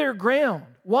stood their ground.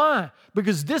 Why?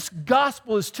 Because this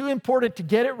gospel is too important to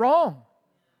get it wrong.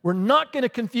 We're not going to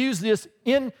confuse this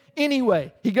in any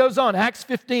way. He goes on, Acts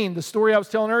 15, the story I was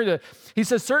telling earlier. He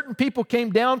says, certain people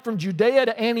came down from Judea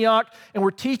to Antioch and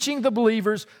were teaching the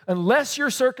believers, unless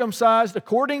you're circumcised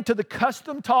according to the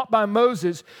custom taught by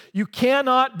Moses, you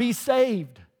cannot be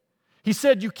saved. He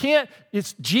said,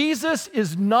 Jesus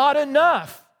is not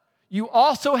enough. You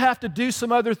also have to do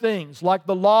some other things, like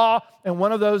the law, and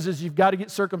one of those is you've got to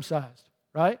get circumcised,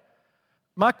 right?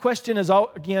 My question is,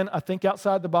 again, I think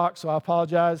outside the box, so I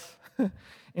apologize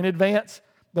in advance,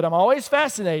 but I'm always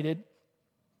fascinated,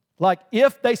 like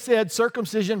if they said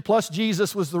circumcision plus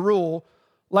Jesus was the rule,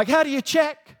 like how do you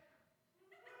check?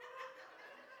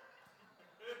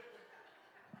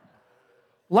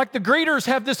 Like the greeters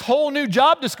have this whole new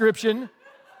job description,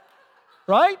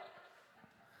 right?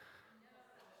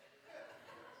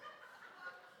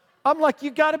 I'm like,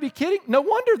 you got to be kidding. No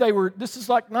wonder this is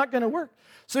like not going to work.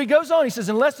 So he goes on, he says,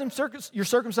 unless you're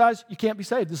circumcised, you can't be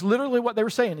saved. This is literally what they were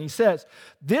saying. And he says,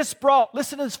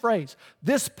 listen to this phrase,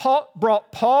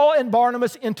 brought Paul and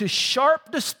Barnabas into sharp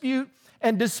dispute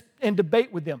and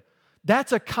debate with them.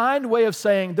 That's a kind way of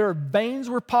saying their veins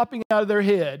were popping out of their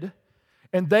head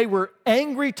and they were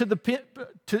angry to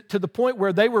the point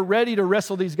where they were ready to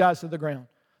wrestle these guys to the ground.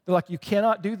 They're like, you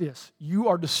cannot do this. You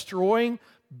are destroying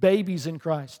babies in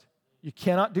Christ. You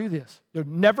cannot do this. You're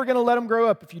never going to let them grow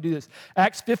up if you do this.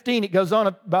 Acts 15, it goes on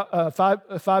about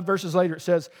five verses later. It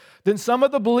says, then some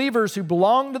of the believers who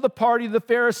belonged to the party of the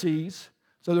Pharisees,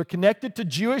 so they're connected to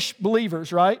Jewish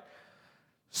believers, right,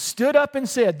 stood up and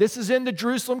said, this is in the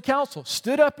Jerusalem council,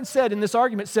 stood up and said in this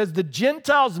argument, says the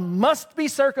Gentiles must be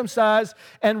circumcised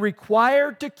and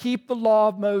required to keep the law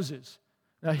of Moses.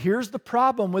 Now here's the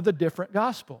problem with a different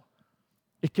gospel.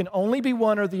 It can only be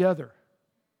one or the other.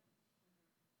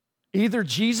 Either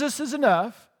Jesus is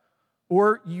enough,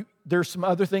 or there's some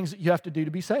other things that you have to do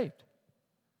to be saved.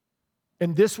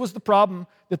 And this was the problem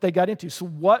that they got into. So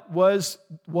what was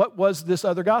this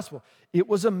other gospel? It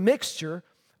was a mixture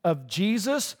of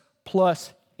Jesus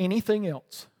plus anything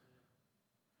else.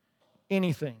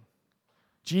 Anything.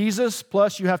 Jesus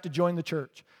plus you have to join the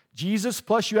church. Jesus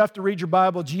plus you have to read your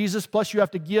Bible. Jesus plus you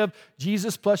have to give.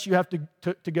 Jesus plus you have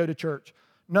to go to church.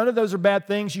 None of those are bad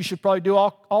things. You should probably do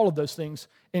all of those things.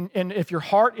 And if your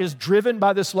heart is driven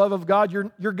by this love of God,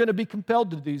 you're going to be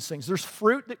compelled to do these things. There's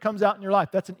fruit that comes out in your life.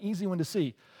 That's an easy one to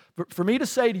see. But for me to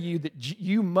say to you that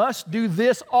you must do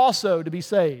this also to be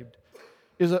saved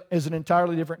is an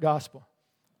entirely different gospel.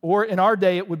 Or in our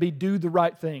day, it would be do the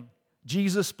right thing.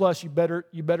 Jesus plus you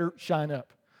better shine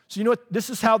up. So you know what? This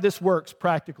is how this works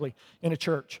practically in a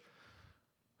church.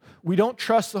 We don't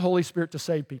trust the Holy Spirit to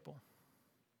save people.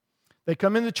 They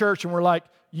come in the church and we're like,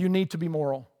 you need to be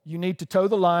moral. You need to toe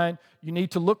the line. You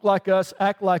need to look like us,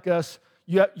 act like us.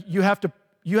 You have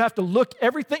to look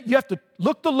everything. You have to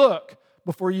look the look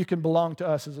before you can belong to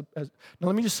us. Now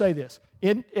let me just say this.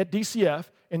 At DCF,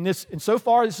 and so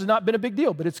far this has not been a big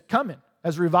deal, but it's coming.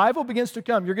 As revival begins to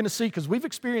come, you're going to see, because we've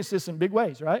experienced this in big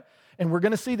ways, right? And we're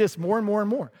going to see this more and more and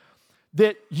more,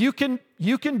 that you can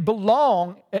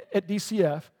belong at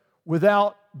DCF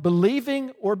without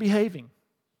believing or behaving.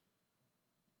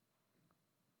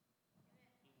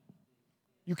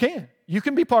 You can. You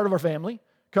can be part of our family.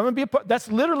 Come and be a part.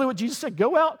 That's literally what Jesus said.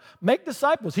 Go out, make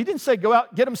disciples. He didn't say go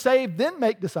out, get them saved, then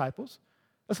make disciples.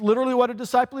 That's literally what a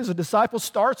disciple is. A disciple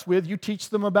starts with you teach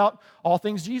them about all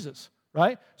things Jesus,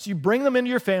 right? So you bring them into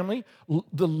your family.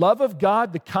 The love of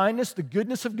God, the kindness, the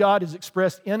goodness of God is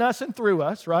expressed in us and through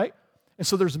us, right? And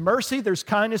so there's mercy, there's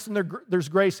kindness, and there's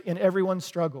grace in everyone's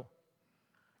struggle.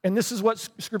 And this is what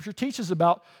Scripture teaches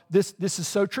about. This is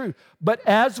so true. But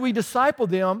as we disciple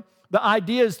them, the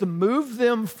idea is to move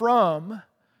them from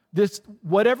this,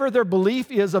 whatever their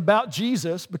belief is about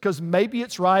Jesus, because maybe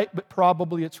it's right, but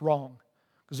probably it's wrong.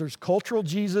 Because there's cultural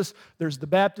Jesus, there's the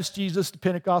Baptist Jesus, the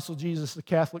Pentecostal Jesus, the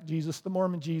Catholic Jesus, the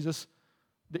Mormon Jesus,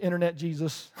 the internet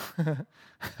Jesus,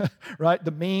 right?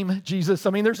 The meme Jesus. I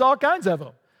mean, there's all kinds of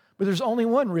them, but there's only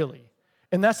one really.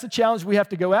 And that's the challenge we have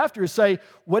to go after, is say,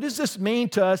 what does this mean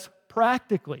to us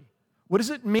practically? What does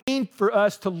it mean for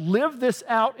us to live this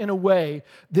out in a way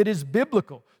that is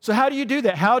biblical? So how do you do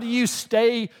that? How do you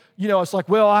stay, it's like,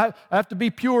 well, I have to be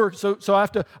pure, so I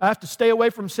have to stay away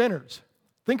from sinners.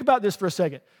 Think about this for a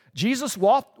second. Jesus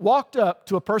walked up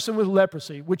to a person with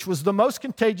leprosy, which was the most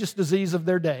contagious disease of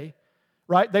their day,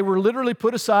 right? They were literally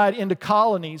put aside into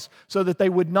colonies so that they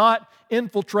would not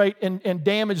infiltrate and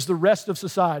damage the rest of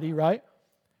society, right?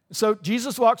 So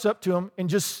Jesus walks up to them and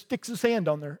just sticks his hand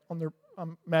on their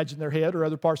imagine their head or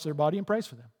other parts of their body and prays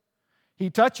for them.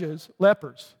 He touches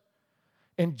lepers.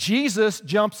 And Jesus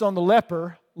jumps on the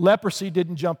leper. Leprosy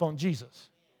didn't jump on Jesus.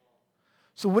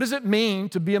 So what does it mean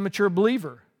to be a mature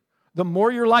believer? The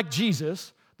more you're like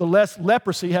Jesus, the less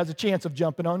leprosy has a chance of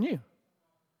jumping on you.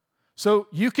 So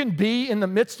you can be in the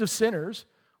midst of sinners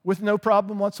with no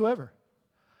problem whatsoever.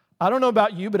 I don't know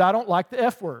about you, but I don't like the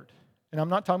F word. And I'm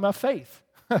not talking about faith.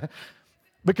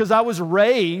 Because I was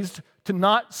raised to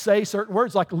not say certain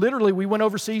words. Like literally, we went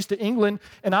overseas to England,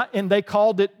 and they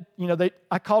called it,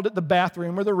 I called it the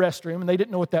bathroom or the restroom, and they didn't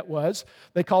know what that was.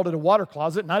 They called it a water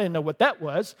closet, and I didn't know what that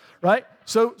was, right?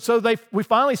 So we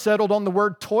finally settled on the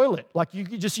word toilet. Like you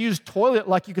could just use toilet,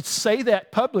 like you could say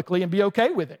that publicly and be okay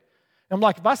with it. And I'm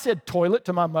like, if I said toilet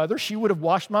to my mother, she would have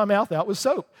washed my mouth out with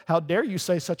soap. How dare you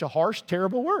say such a harsh,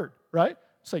 terrible word, right?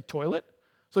 Say toilet.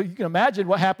 So you can imagine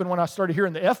what happened when I started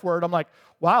hearing the F word. I'm like,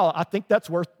 wow, I think that's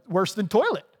worse than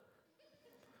toilet.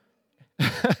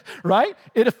 Right?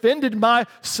 It offended my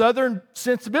southern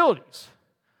sensibilities.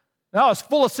 Now, it's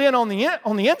full of sin on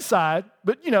the inside,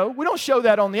 but, we don't show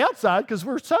that on the outside because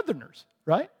we're southerners,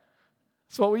 right?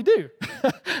 That's what we do.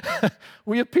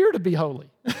 We appear to be holy,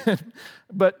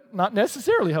 but not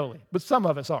necessarily holy, but some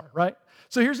of us are, right?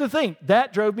 So here's the thing.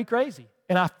 That drove me crazy.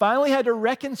 And I finally had to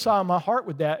reconcile my heart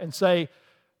with that and say,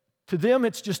 to them,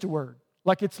 it's just a word.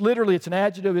 Like it's an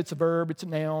adjective, it's a verb, it's a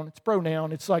noun, it's a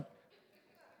pronoun. It's like,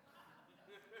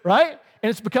 right? And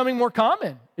it's becoming more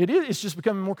common. It is. It's just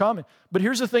becoming more common. But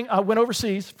here's the thing. I went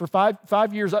overseas for 5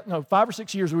 or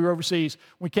 6 years we were overseas.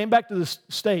 When we came back to the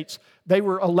States, they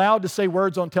were allowed to say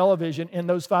words on television in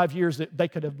those 5 years that they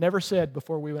could have never said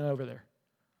before we went over there.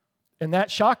 And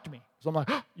that shocked me. So I'm like,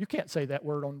 oh, you can't say that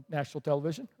word on national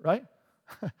television, right?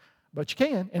 But you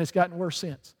can, and it's gotten worse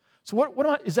since.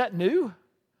 So is that new?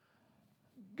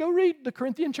 Go read the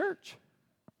Corinthian church.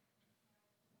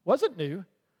 Wasn't new.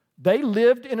 They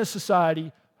lived in a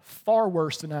society far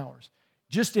worse than ours.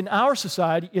 Just in our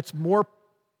society, it's more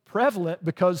prevalent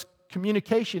because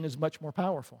communication is much more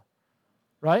powerful,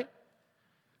 right?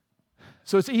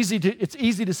 So it's easy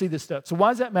to see this stuff. So why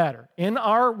does that matter? In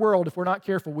our world, if we're not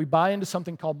careful, we buy into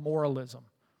something called moralism.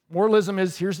 Moralism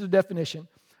is, here's the definition,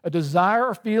 a desire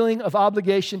or feeling of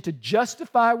obligation to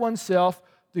justify oneself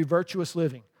through virtuous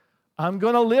living. I'm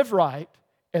going to live right,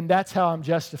 and that's how I'm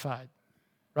justified,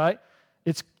 right?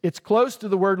 It's close to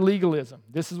the word legalism.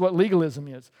 This is what legalism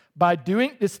is.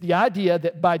 It's the idea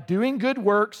that by doing good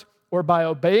works or by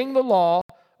obeying the law,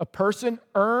 a person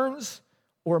earns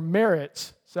or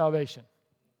merits salvation.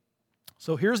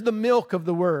 So here's the milk of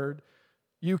the word.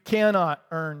 You cannot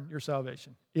earn your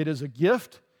salvation. It is a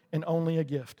gift and only a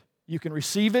gift. You can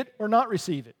receive it or not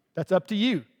receive it. That's up to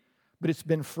you. But it's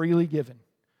been freely given.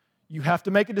 You have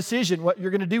to make a decision what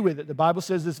you're going to do with it. The Bible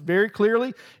says this very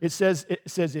clearly. It says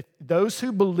if those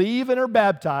who believe and are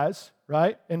baptized,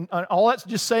 right? And all that's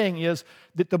just saying is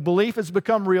that the belief has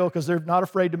become real because they're not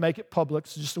afraid to make it public.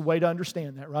 It's just a way to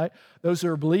understand that, right? Those who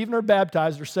are believed and are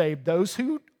baptized are saved. Those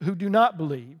who do not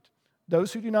believe,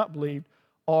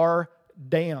 are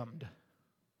damned.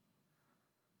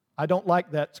 I don't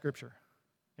like that scripture,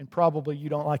 and probably you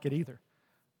don't like it either,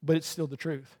 but it's still the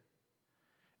truth.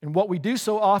 And what we do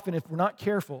so often, if we're not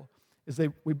careful, is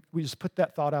we just put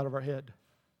that thought out of our head.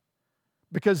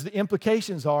 Because the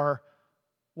implications are,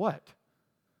 what?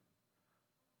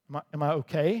 Am I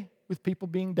okay with people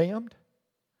being damned?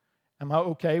 Am I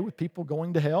okay with people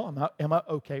going to hell? Am I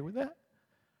okay with that?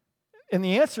 And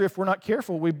the answer, if we're not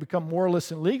careful, we become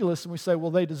moralists and legalists, and we say,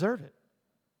 well, they deserve it.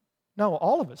 No,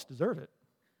 all of us deserve it,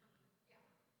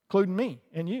 including me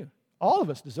and you. All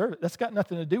of us deserve it. That's got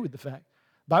nothing to do with the fact.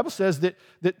 The Bible says that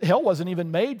hell wasn't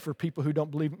even made for people who don't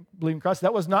believe in Christ.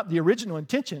 That was not the original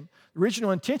intention. The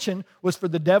original intention was for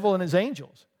the devil and his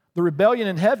angels. The rebellion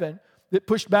in heaven that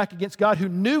pushed back against God, who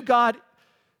knew God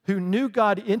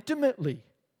intimately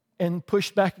and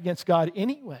pushed back against God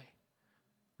anyway.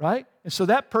 Right? And so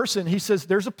that person, he says,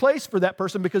 there's a place for that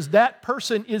person because that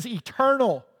person is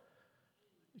eternal.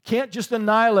 Can't just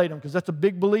annihilate them, because that's a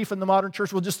big belief in the modern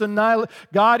church. We'll just annihilate.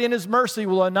 God in His mercy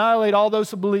will annihilate all those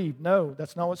who believe. No,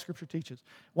 that's not what Scripture teaches.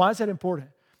 Why is that important?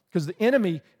 Because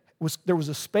there was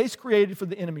a space created for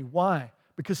the enemy. Why?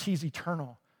 Because he's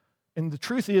eternal. And the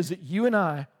truth is that you and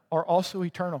I are also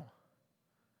eternal.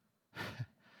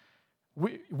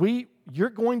 You're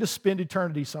going to spend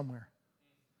eternity somewhere.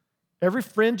 Every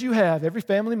friend you have, every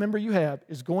family member you have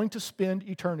is going to spend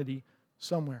eternity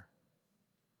somewhere.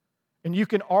 And you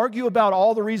can argue about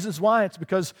all the reasons why. It's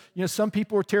because, some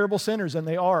people are terrible sinners, and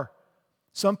they are.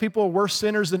 Some people are worse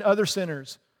sinners than other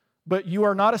sinners. But you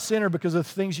are not a sinner because of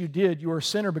the things you did. You are a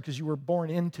sinner because you were born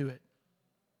into it.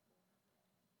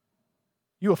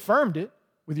 You affirmed it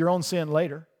with your own sin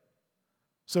later.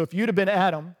 So if you'd have been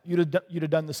Adam, you'd have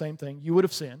done the same thing. You would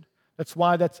have sinned. That's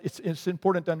why it's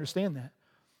important to understand that.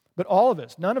 But all of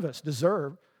us, none of us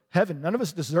deserve heaven. None of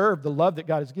us deserve the love that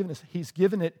God has given us. He's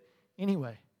given it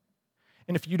anyway.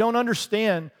 And if you don't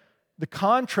understand the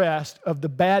contrast of the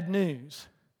bad news,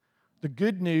 the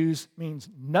good news means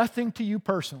nothing to you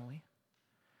personally,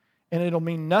 and it'll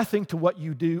mean nothing to what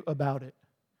you do about it.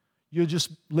 You'll just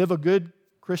live a good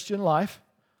Christian life,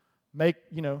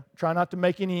 try not to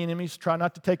make any enemies, try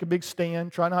not to take a big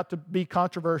stand, try not to be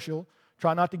controversial,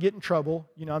 try not to get in trouble.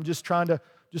 I'm just trying to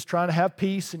have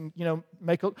peace and,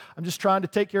 I'm just trying to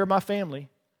take care of my family.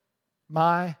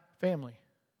 My family.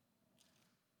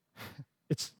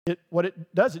 What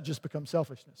it does, it just becomes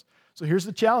selfishness. So here's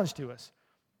the challenge to us.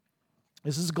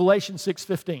 This is Galatians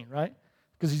 6:15, right?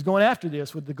 Because he's going after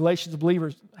this with the Galatians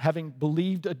believers having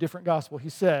believed a different gospel. He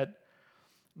said,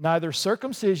 neither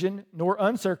circumcision nor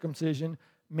uncircumcision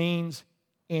means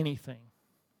anything.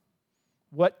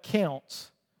 What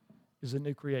counts is a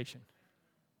new creation.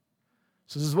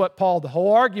 So this is what the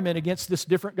whole argument against this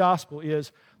different gospel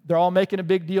is. They're all making a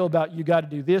big deal about you got to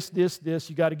do this,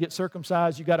 you got to get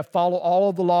circumcised, you got to follow all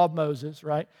of the law of Moses,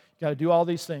 right? You got to do all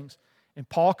these things. And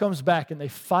Paul comes back and they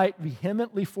fight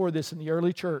vehemently for this in the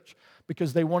early church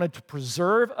because they wanted to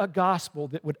preserve a gospel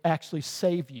that would actually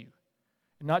save you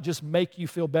and not just make you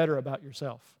feel better about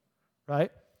yourself,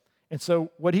 right? And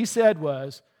so what he said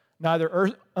was neither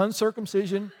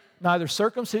circumcision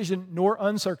nor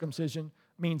uncircumcision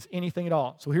means anything at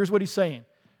all. So here's what he's saying.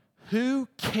 Who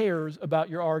cares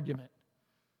about your argument?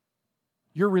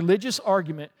 Your religious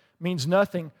argument means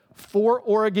nothing for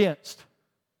or against.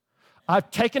 I've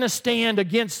taken a stand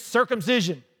against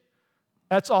circumcision.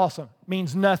 That's awesome.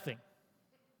 Means nothing.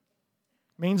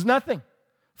 Means nothing.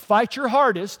 Fight your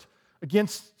hardest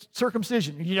against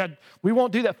circumcision. We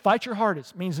won't do that. Fight your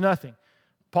hardest. Means nothing.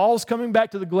 Paul's coming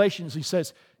back to the Galatians. He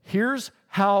says, here's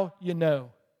how you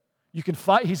know. You can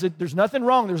fight. He said, there's nothing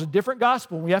wrong. There's a different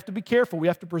gospel. We have to be careful. We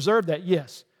have to preserve that,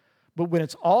 yes. But when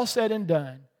it's all said and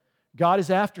done, God is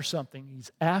after something.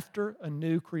 He's after a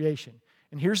new creation.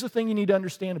 And here's the thing you need to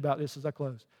understand about this as I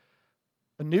close.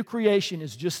 A new creation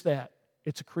is just that.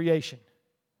 It's a creation.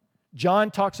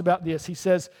 John talks about this. He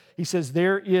says this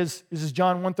is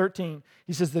John 1:13.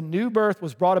 He says, the new birth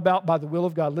was brought about by the will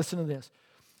of God. Listen to this.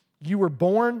 You were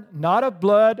born not of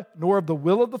blood, nor of the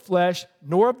will of the flesh,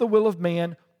 nor of the will of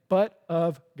man, but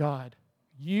of God.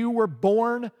 You were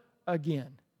born again.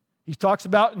 He talks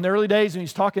about in the early days when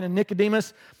he's talking to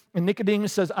Nicodemus, and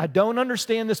Nicodemus says, I don't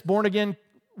understand this born again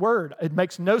word. It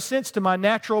makes no sense to my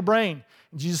natural brain.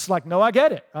 And Jesus is like, no, I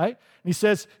get it, right? And he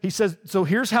says, so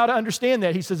here's how to understand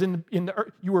that. He says,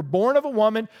 you were born of a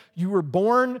woman, you were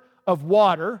born of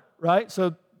water, right?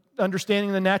 So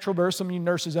understanding the natural birth, some of you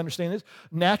nurses understand this,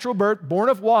 natural birth, born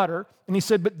of water. And he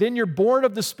said, but then you're born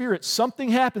of the Spirit. Something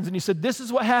happens. And he said, this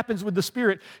is what happens with the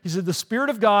Spirit. He said, the Spirit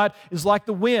of God is like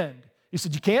the wind. He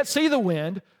said, you can't see the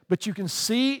wind, but you can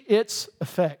see its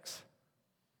effects.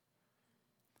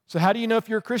 So how do you know if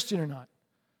you're a Christian or not?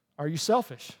 Are you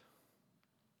selfish?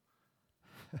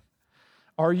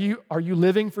 Are you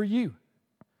living for you?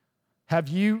 Have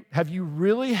you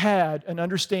really had an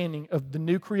understanding of the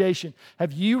new creation?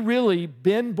 Have you really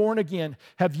been born again?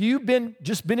 Have you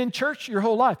just been in church your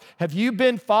whole life? Have you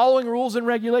been following rules and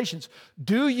regulations?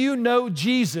 Do you know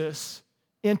Jesus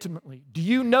intimately? Do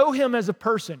you know him as a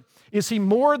person? Is he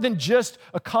more than just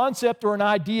a concept or an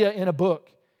idea in a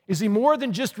book? Is he more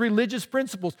than just religious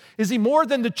principles? Is he more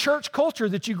than the church culture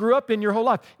that you grew up in your whole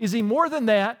life? Is he more than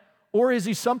that? Or is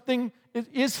he something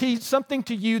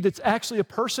to you that's actually a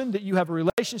person that you have a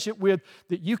relationship with,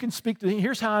 that you can speak to?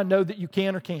 Here's how I know that you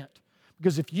can or can't.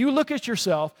 Because if you look at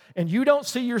yourself and you don't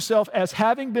see yourself as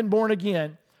having been born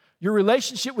again, your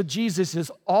relationship with Jesus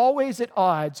is always at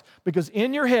odds, because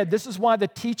in your head, this is why the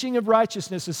teaching of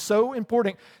righteousness is so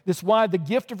important. This is why the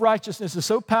gift of righteousness is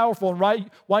so powerful, and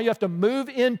why you have to move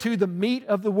into the meat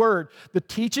of the Word. The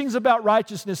teachings about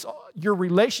righteousness, your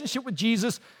relationship with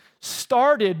Jesus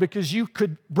started because you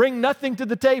could bring nothing to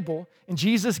the table, and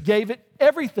Jesus gave it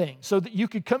everything so that you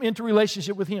could come into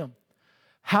relationship with Him.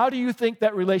 How do you think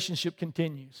that relationship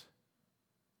continues?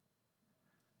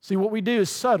 See, what we do is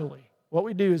subtly. What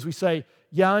we do is we say,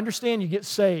 yeah, I understand you get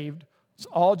saved. It's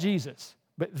all Jesus.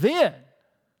 But then,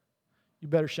 you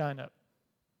better shine up.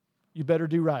 You better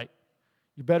do right.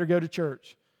 You better go to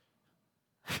church.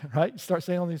 Right? You start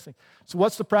saying all these things. So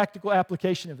what's the practical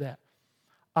application of that?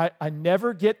 I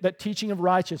never get that teaching of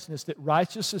righteousness, that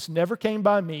righteousness never came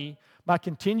by me. My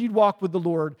continued walk with the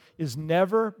Lord is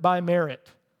never by merit.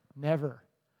 Never.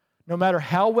 No matter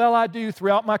how well I do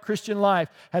throughout my Christian life,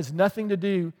 has nothing to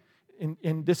do.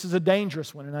 And this is a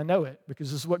dangerous one, and I know it,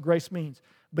 because this is what grace means.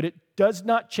 But it does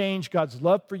not change God's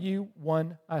love for you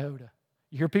one iota.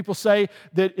 You hear people say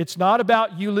that it's not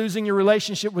about you losing your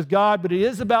relationship with God, but it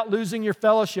is about losing your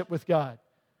fellowship with God.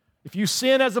 If you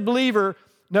sin as a believer,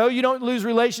 no, you don't lose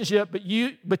relationship, but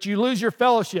you lose your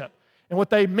fellowship. And what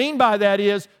they mean by that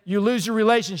is you lose your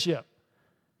relationship.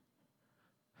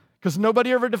 Because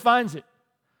nobody ever defines it.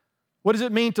 What does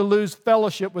it mean to lose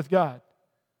fellowship with God?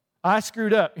 I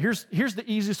screwed up. Here's the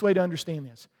easiest way to understand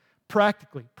this.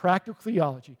 Practical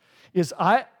theology is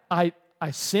I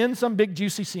sin some big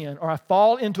juicy sin, or I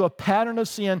fall into a pattern of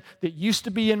sin that used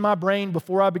to be in my brain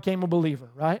before I became a believer,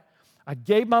 right? I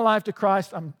gave my life to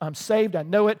Christ. I'm saved. I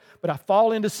know it, but I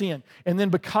fall into sin. And then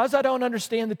because I don't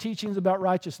understand the teachings about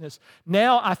righteousness,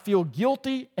 now I feel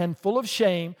guilty and full of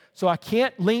shame, so I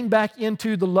can't lean back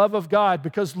into the love of God,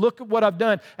 because look at what I've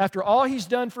done. After all He's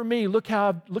done for me, look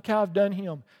how I've done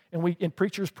Him. And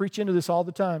preachers preach into this all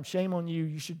the time. Shame on you.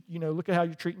 You should, look at how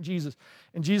you're treating Jesus.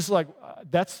 And Jesus is like,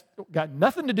 that's got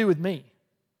nothing to do with me,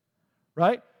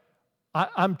 right?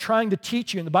 I'm trying to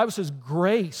teach you. And the Bible says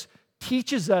grace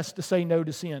teaches us to say no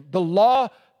to sin. The law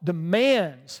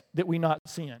demands that we not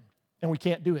sin, and we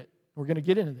can't do it. We're going to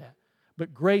get into that.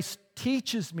 But grace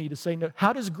teaches me to say no.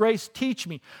 How does grace teach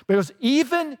me? Because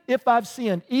even if I've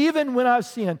sinned, even when I've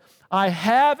sinned, I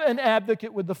have an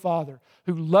advocate with the Father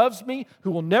who loves me, who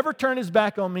will never turn his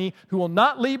back on me, who will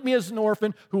not leave me as an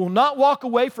orphan, who will not walk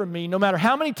away from me, no matter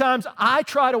how many times I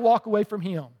try to walk away from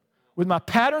Him with my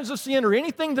patterns of sin or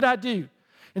anything that I do.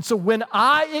 And so when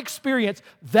I experience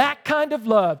that kind of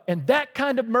love and that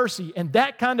kind of mercy and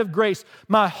that kind of grace,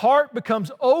 my heart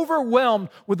becomes overwhelmed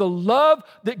with the love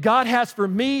that God has for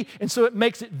me. And so it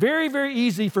makes it very, very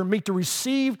easy for me to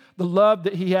receive the love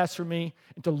that He has for me,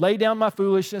 and to lay down my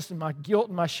foolishness and my guilt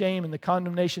and my shame and the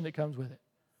condemnation that comes with it.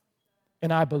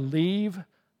 And I believe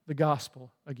the gospel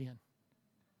again.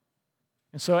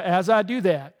 And so as I do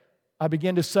that, I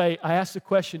begin to say, I ask the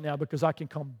question now because I can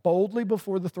come boldly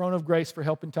before the throne of grace for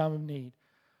help in time of need.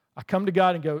 I come to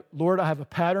God and go, Lord, I have a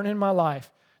pattern in my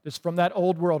life that's from that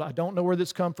old world. I don't know where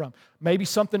this come from. Maybe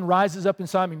something rises up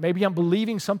inside me. Maybe I'm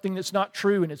believing something that's not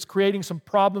true, and it's creating some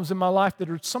problems in my life that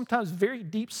are sometimes very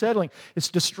deep settling. It's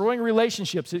destroying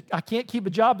relationships. I can't keep a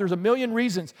job. There's a million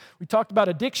reasons. We talked about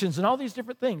addictions and all these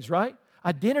different things, right?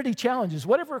 Identity challenges,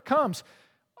 whatever comes.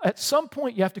 At some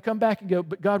point, you have to come back and go,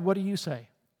 but God, what do you say?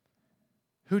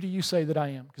 Who do you say that I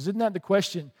am? Because isn't that the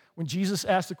question? When Jesus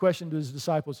asked the question to his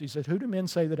disciples, he said, who do men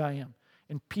say that I am?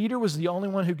 And Peter was the only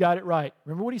one who got it right.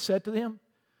 Remember what he said to them?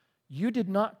 You did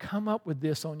not come up with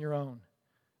this on your own.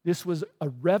 This was a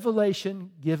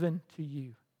revelation given to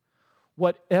you.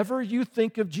 Whatever you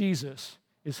think of Jesus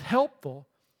is helpful,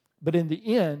 but in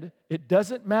the end, it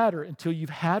doesn't matter until you've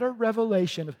had a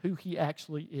revelation of who he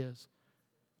actually is.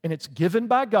 And it's given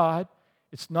by God.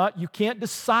 It's not, you can't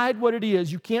decide what it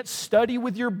is. You can't study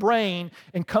with your brain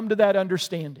and come to that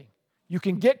understanding. You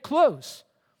can get close,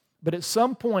 but at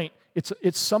some point,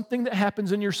 it's something that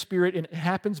happens in your spirit, and it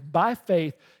happens by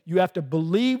faith. You have to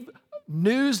believe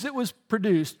news that was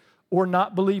produced or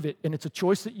not believe it, and it's a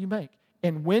choice that you make.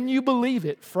 And when you believe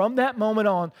it, from that moment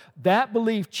on, that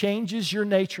belief changes your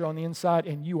nature on the inside,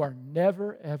 and you are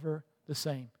never, ever the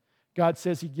same. God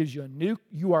says he gives you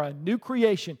you are a new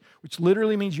creation, which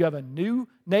literally means you have a new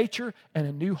nature and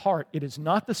a new heart. It is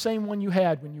not the same one you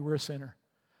had when you were a sinner.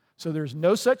 So there's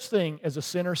no such thing as a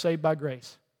sinner saved by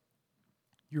grace.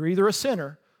 You're either a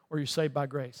sinner or you're saved by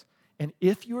grace. And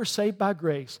if you are saved by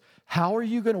grace, how are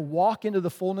you going to walk into the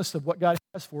fullness of what God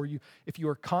has for you if you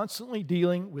are constantly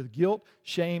dealing with guilt,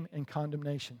 shame, and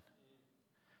condemnation?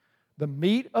 The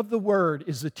meat of the Word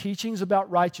is the teachings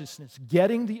about righteousness,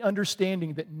 getting the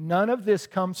understanding that none of this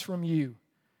comes from you.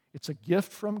 It's a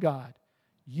gift from God.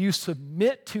 You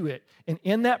submit to it, and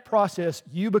in that process,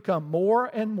 you become more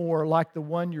and more like the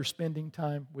one you're spending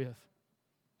time with.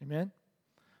 Amen?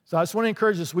 So I just want to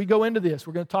encourage us, we go into this,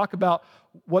 we're going to talk about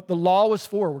what the law was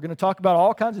for. We're going to talk about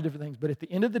all kinds of different things, but at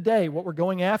the end of the day, what we're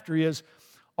going after is,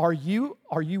 are you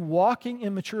walking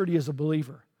in maturity as a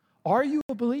believer? Are you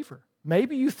a believer?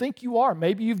 Maybe you think you are.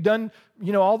 Maybe you've done,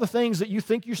 all the things that you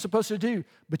think you're supposed to do,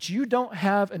 but you don't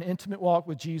have an intimate walk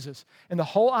with Jesus. And the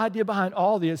whole idea behind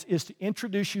all this is to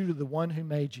introduce you to the one who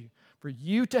made you. For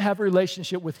you to have a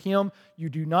relationship with him, you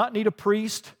do not need a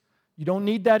priest. You don't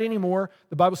need that anymore.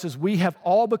 The Bible says we have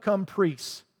all become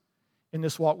priests in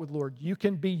this walk with Lord. You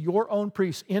can be your own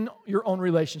priest in your own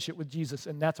relationship with Jesus,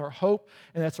 and that's our hope,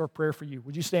 and that's our prayer for you.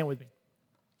 Would you stand with me?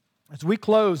 As we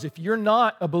close, if you're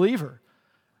not a believer,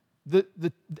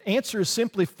 the answer is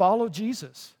simply follow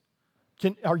Jesus.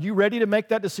 Are you ready to make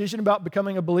that decision about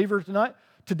becoming a believer tonight?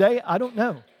 Today, I don't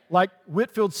know. Like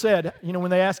Whitfield said,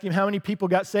 when they asked him how many people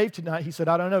got saved tonight, he said,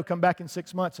 I don't know, come back in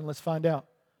 6 months and let's find out.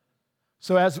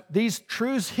 So as these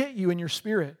truths hit you in your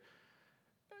spirit,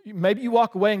 maybe you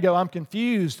walk away and go, I'm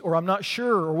confused, or I'm not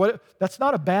sure, or what. That's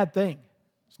not a bad thing.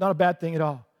 It's not a bad thing at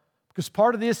all. Because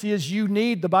part of this is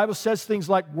the Bible says things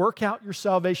like, work out your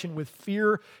salvation with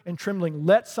fear and trembling.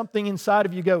 Let something inside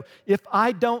of you go, if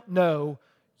I don't know,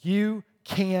 you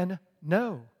can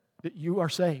know that you are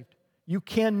saved. You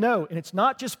can know. And it's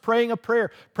not just praying a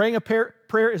prayer. Praying a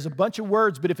prayer is a bunch of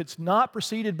words, but if it's not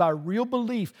preceded by real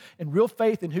belief and real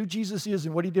faith in who Jesus is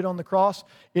and what he did on the cross,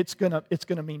 it's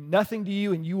gonna mean nothing to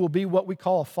you, and you will be what we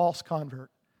call a false convert.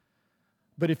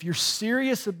 But if you're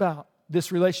serious about this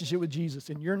relationship with Jesus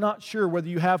and you're not sure whether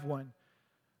you have one,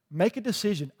 make a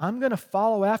decision. I'm going to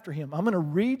follow after him. I'm going to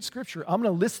read Scripture. I'm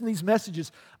going to listen to these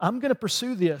messages. I'm going to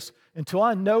pursue this until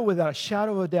I know without a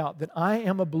shadow of a doubt that I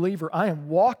am a believer. I am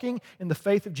walking in the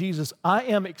faith of Jesus. I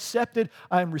am accepted.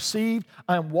 I am received.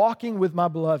 I am walking with my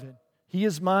beloved. He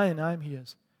is mine and I am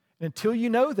his. And until you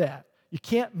know that, you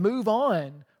can't move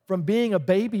on from being a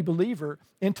baby believer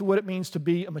into what it means to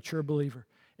be a mature believer.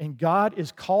 And God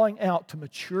is calling out to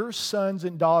mature sons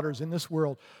and daughters in this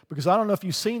world, because I don't know if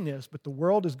you've seen this, but the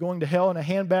world is going to hell in a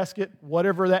handbasket,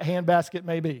 whatever that handbasket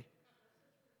may be.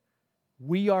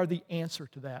 We are the answer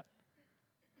to that.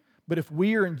 But if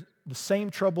we are in the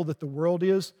same trouble that the world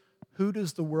is, who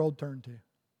does the world turn to?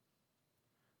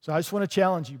 So I just want to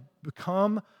challenge you,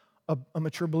 become a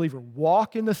mature believer.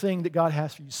 Walk in the thing that God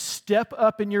has for you. Step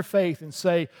up in your faith and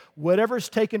say, whatever's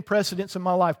taken precedence in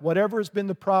my life, whatever has been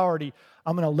the priority,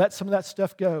 I'm going to let some of that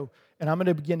stuff go, and I'm going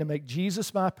to begin to make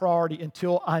Jesus my priority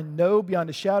until I know beyond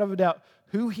a shadow of a doubt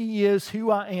who he is, who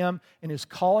I am, and his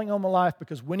calling on my life,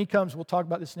 because when he comes, we'll talk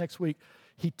about this next week,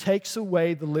 he takes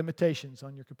away the limitations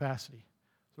on your capacity.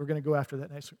 So we're going to go after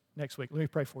that next week. Let me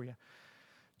pray for you.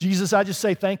 Jesus, I just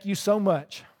say thank you so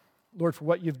much, Lord, for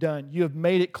what you've done. You have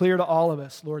made it clear to all of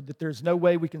us, Lord, that there's no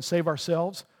way we can save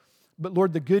ourselves. But,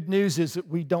 Lord, the good news is that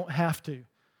we don't have to.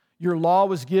 Your law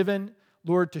was given,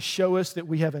 Lord, to show us that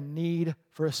we have a need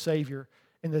for a Savior.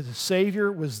 and that the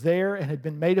Savior was there and had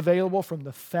been made available from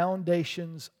the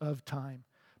foundations of time.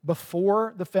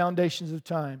 Before the foundations of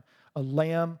time, a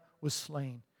lamb was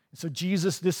slain. And so,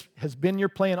 Jesus, this has been your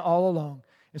plan all along.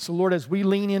 And so, Lord, as we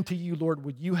lean into you, Lord,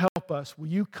 would you help us? Will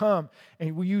you come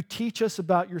and will you teach us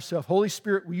about yourself? Holy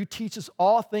Spirit, will you teach us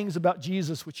all things about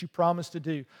Jesus, which you promised to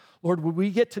do? Lord, will we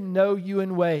get to know you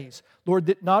in ways, Lord,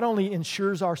 that not only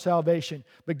ensures our salvation,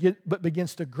 but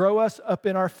begins to grow us up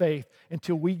in our faith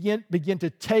until we begin to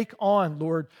take on,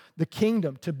 Lord, the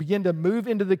kingdom, to begin to move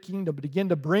into the kingdom, to begin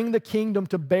to bring the kingdom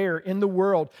to bear in the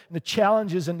world, and the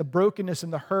challenges and the brokenness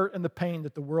and the hurt and the pain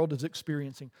that the world is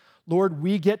experiencing. Lord,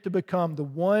 we get to become the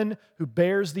one who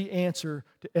bears the answer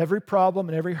to every problem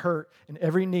and every hurt and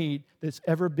every need that's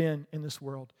ever been in this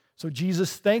world. So,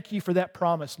 Jesus, thank you for that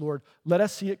promise, Lord. Let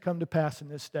us see it come to pass in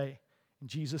this day. In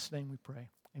Jesus' name we pray.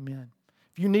 Amen.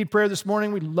 If you need prayer this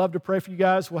morning, we'd love to pray for you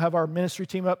guys. We'll have our ministry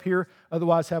team up here.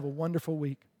 Otherwise, have a wonderful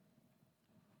week.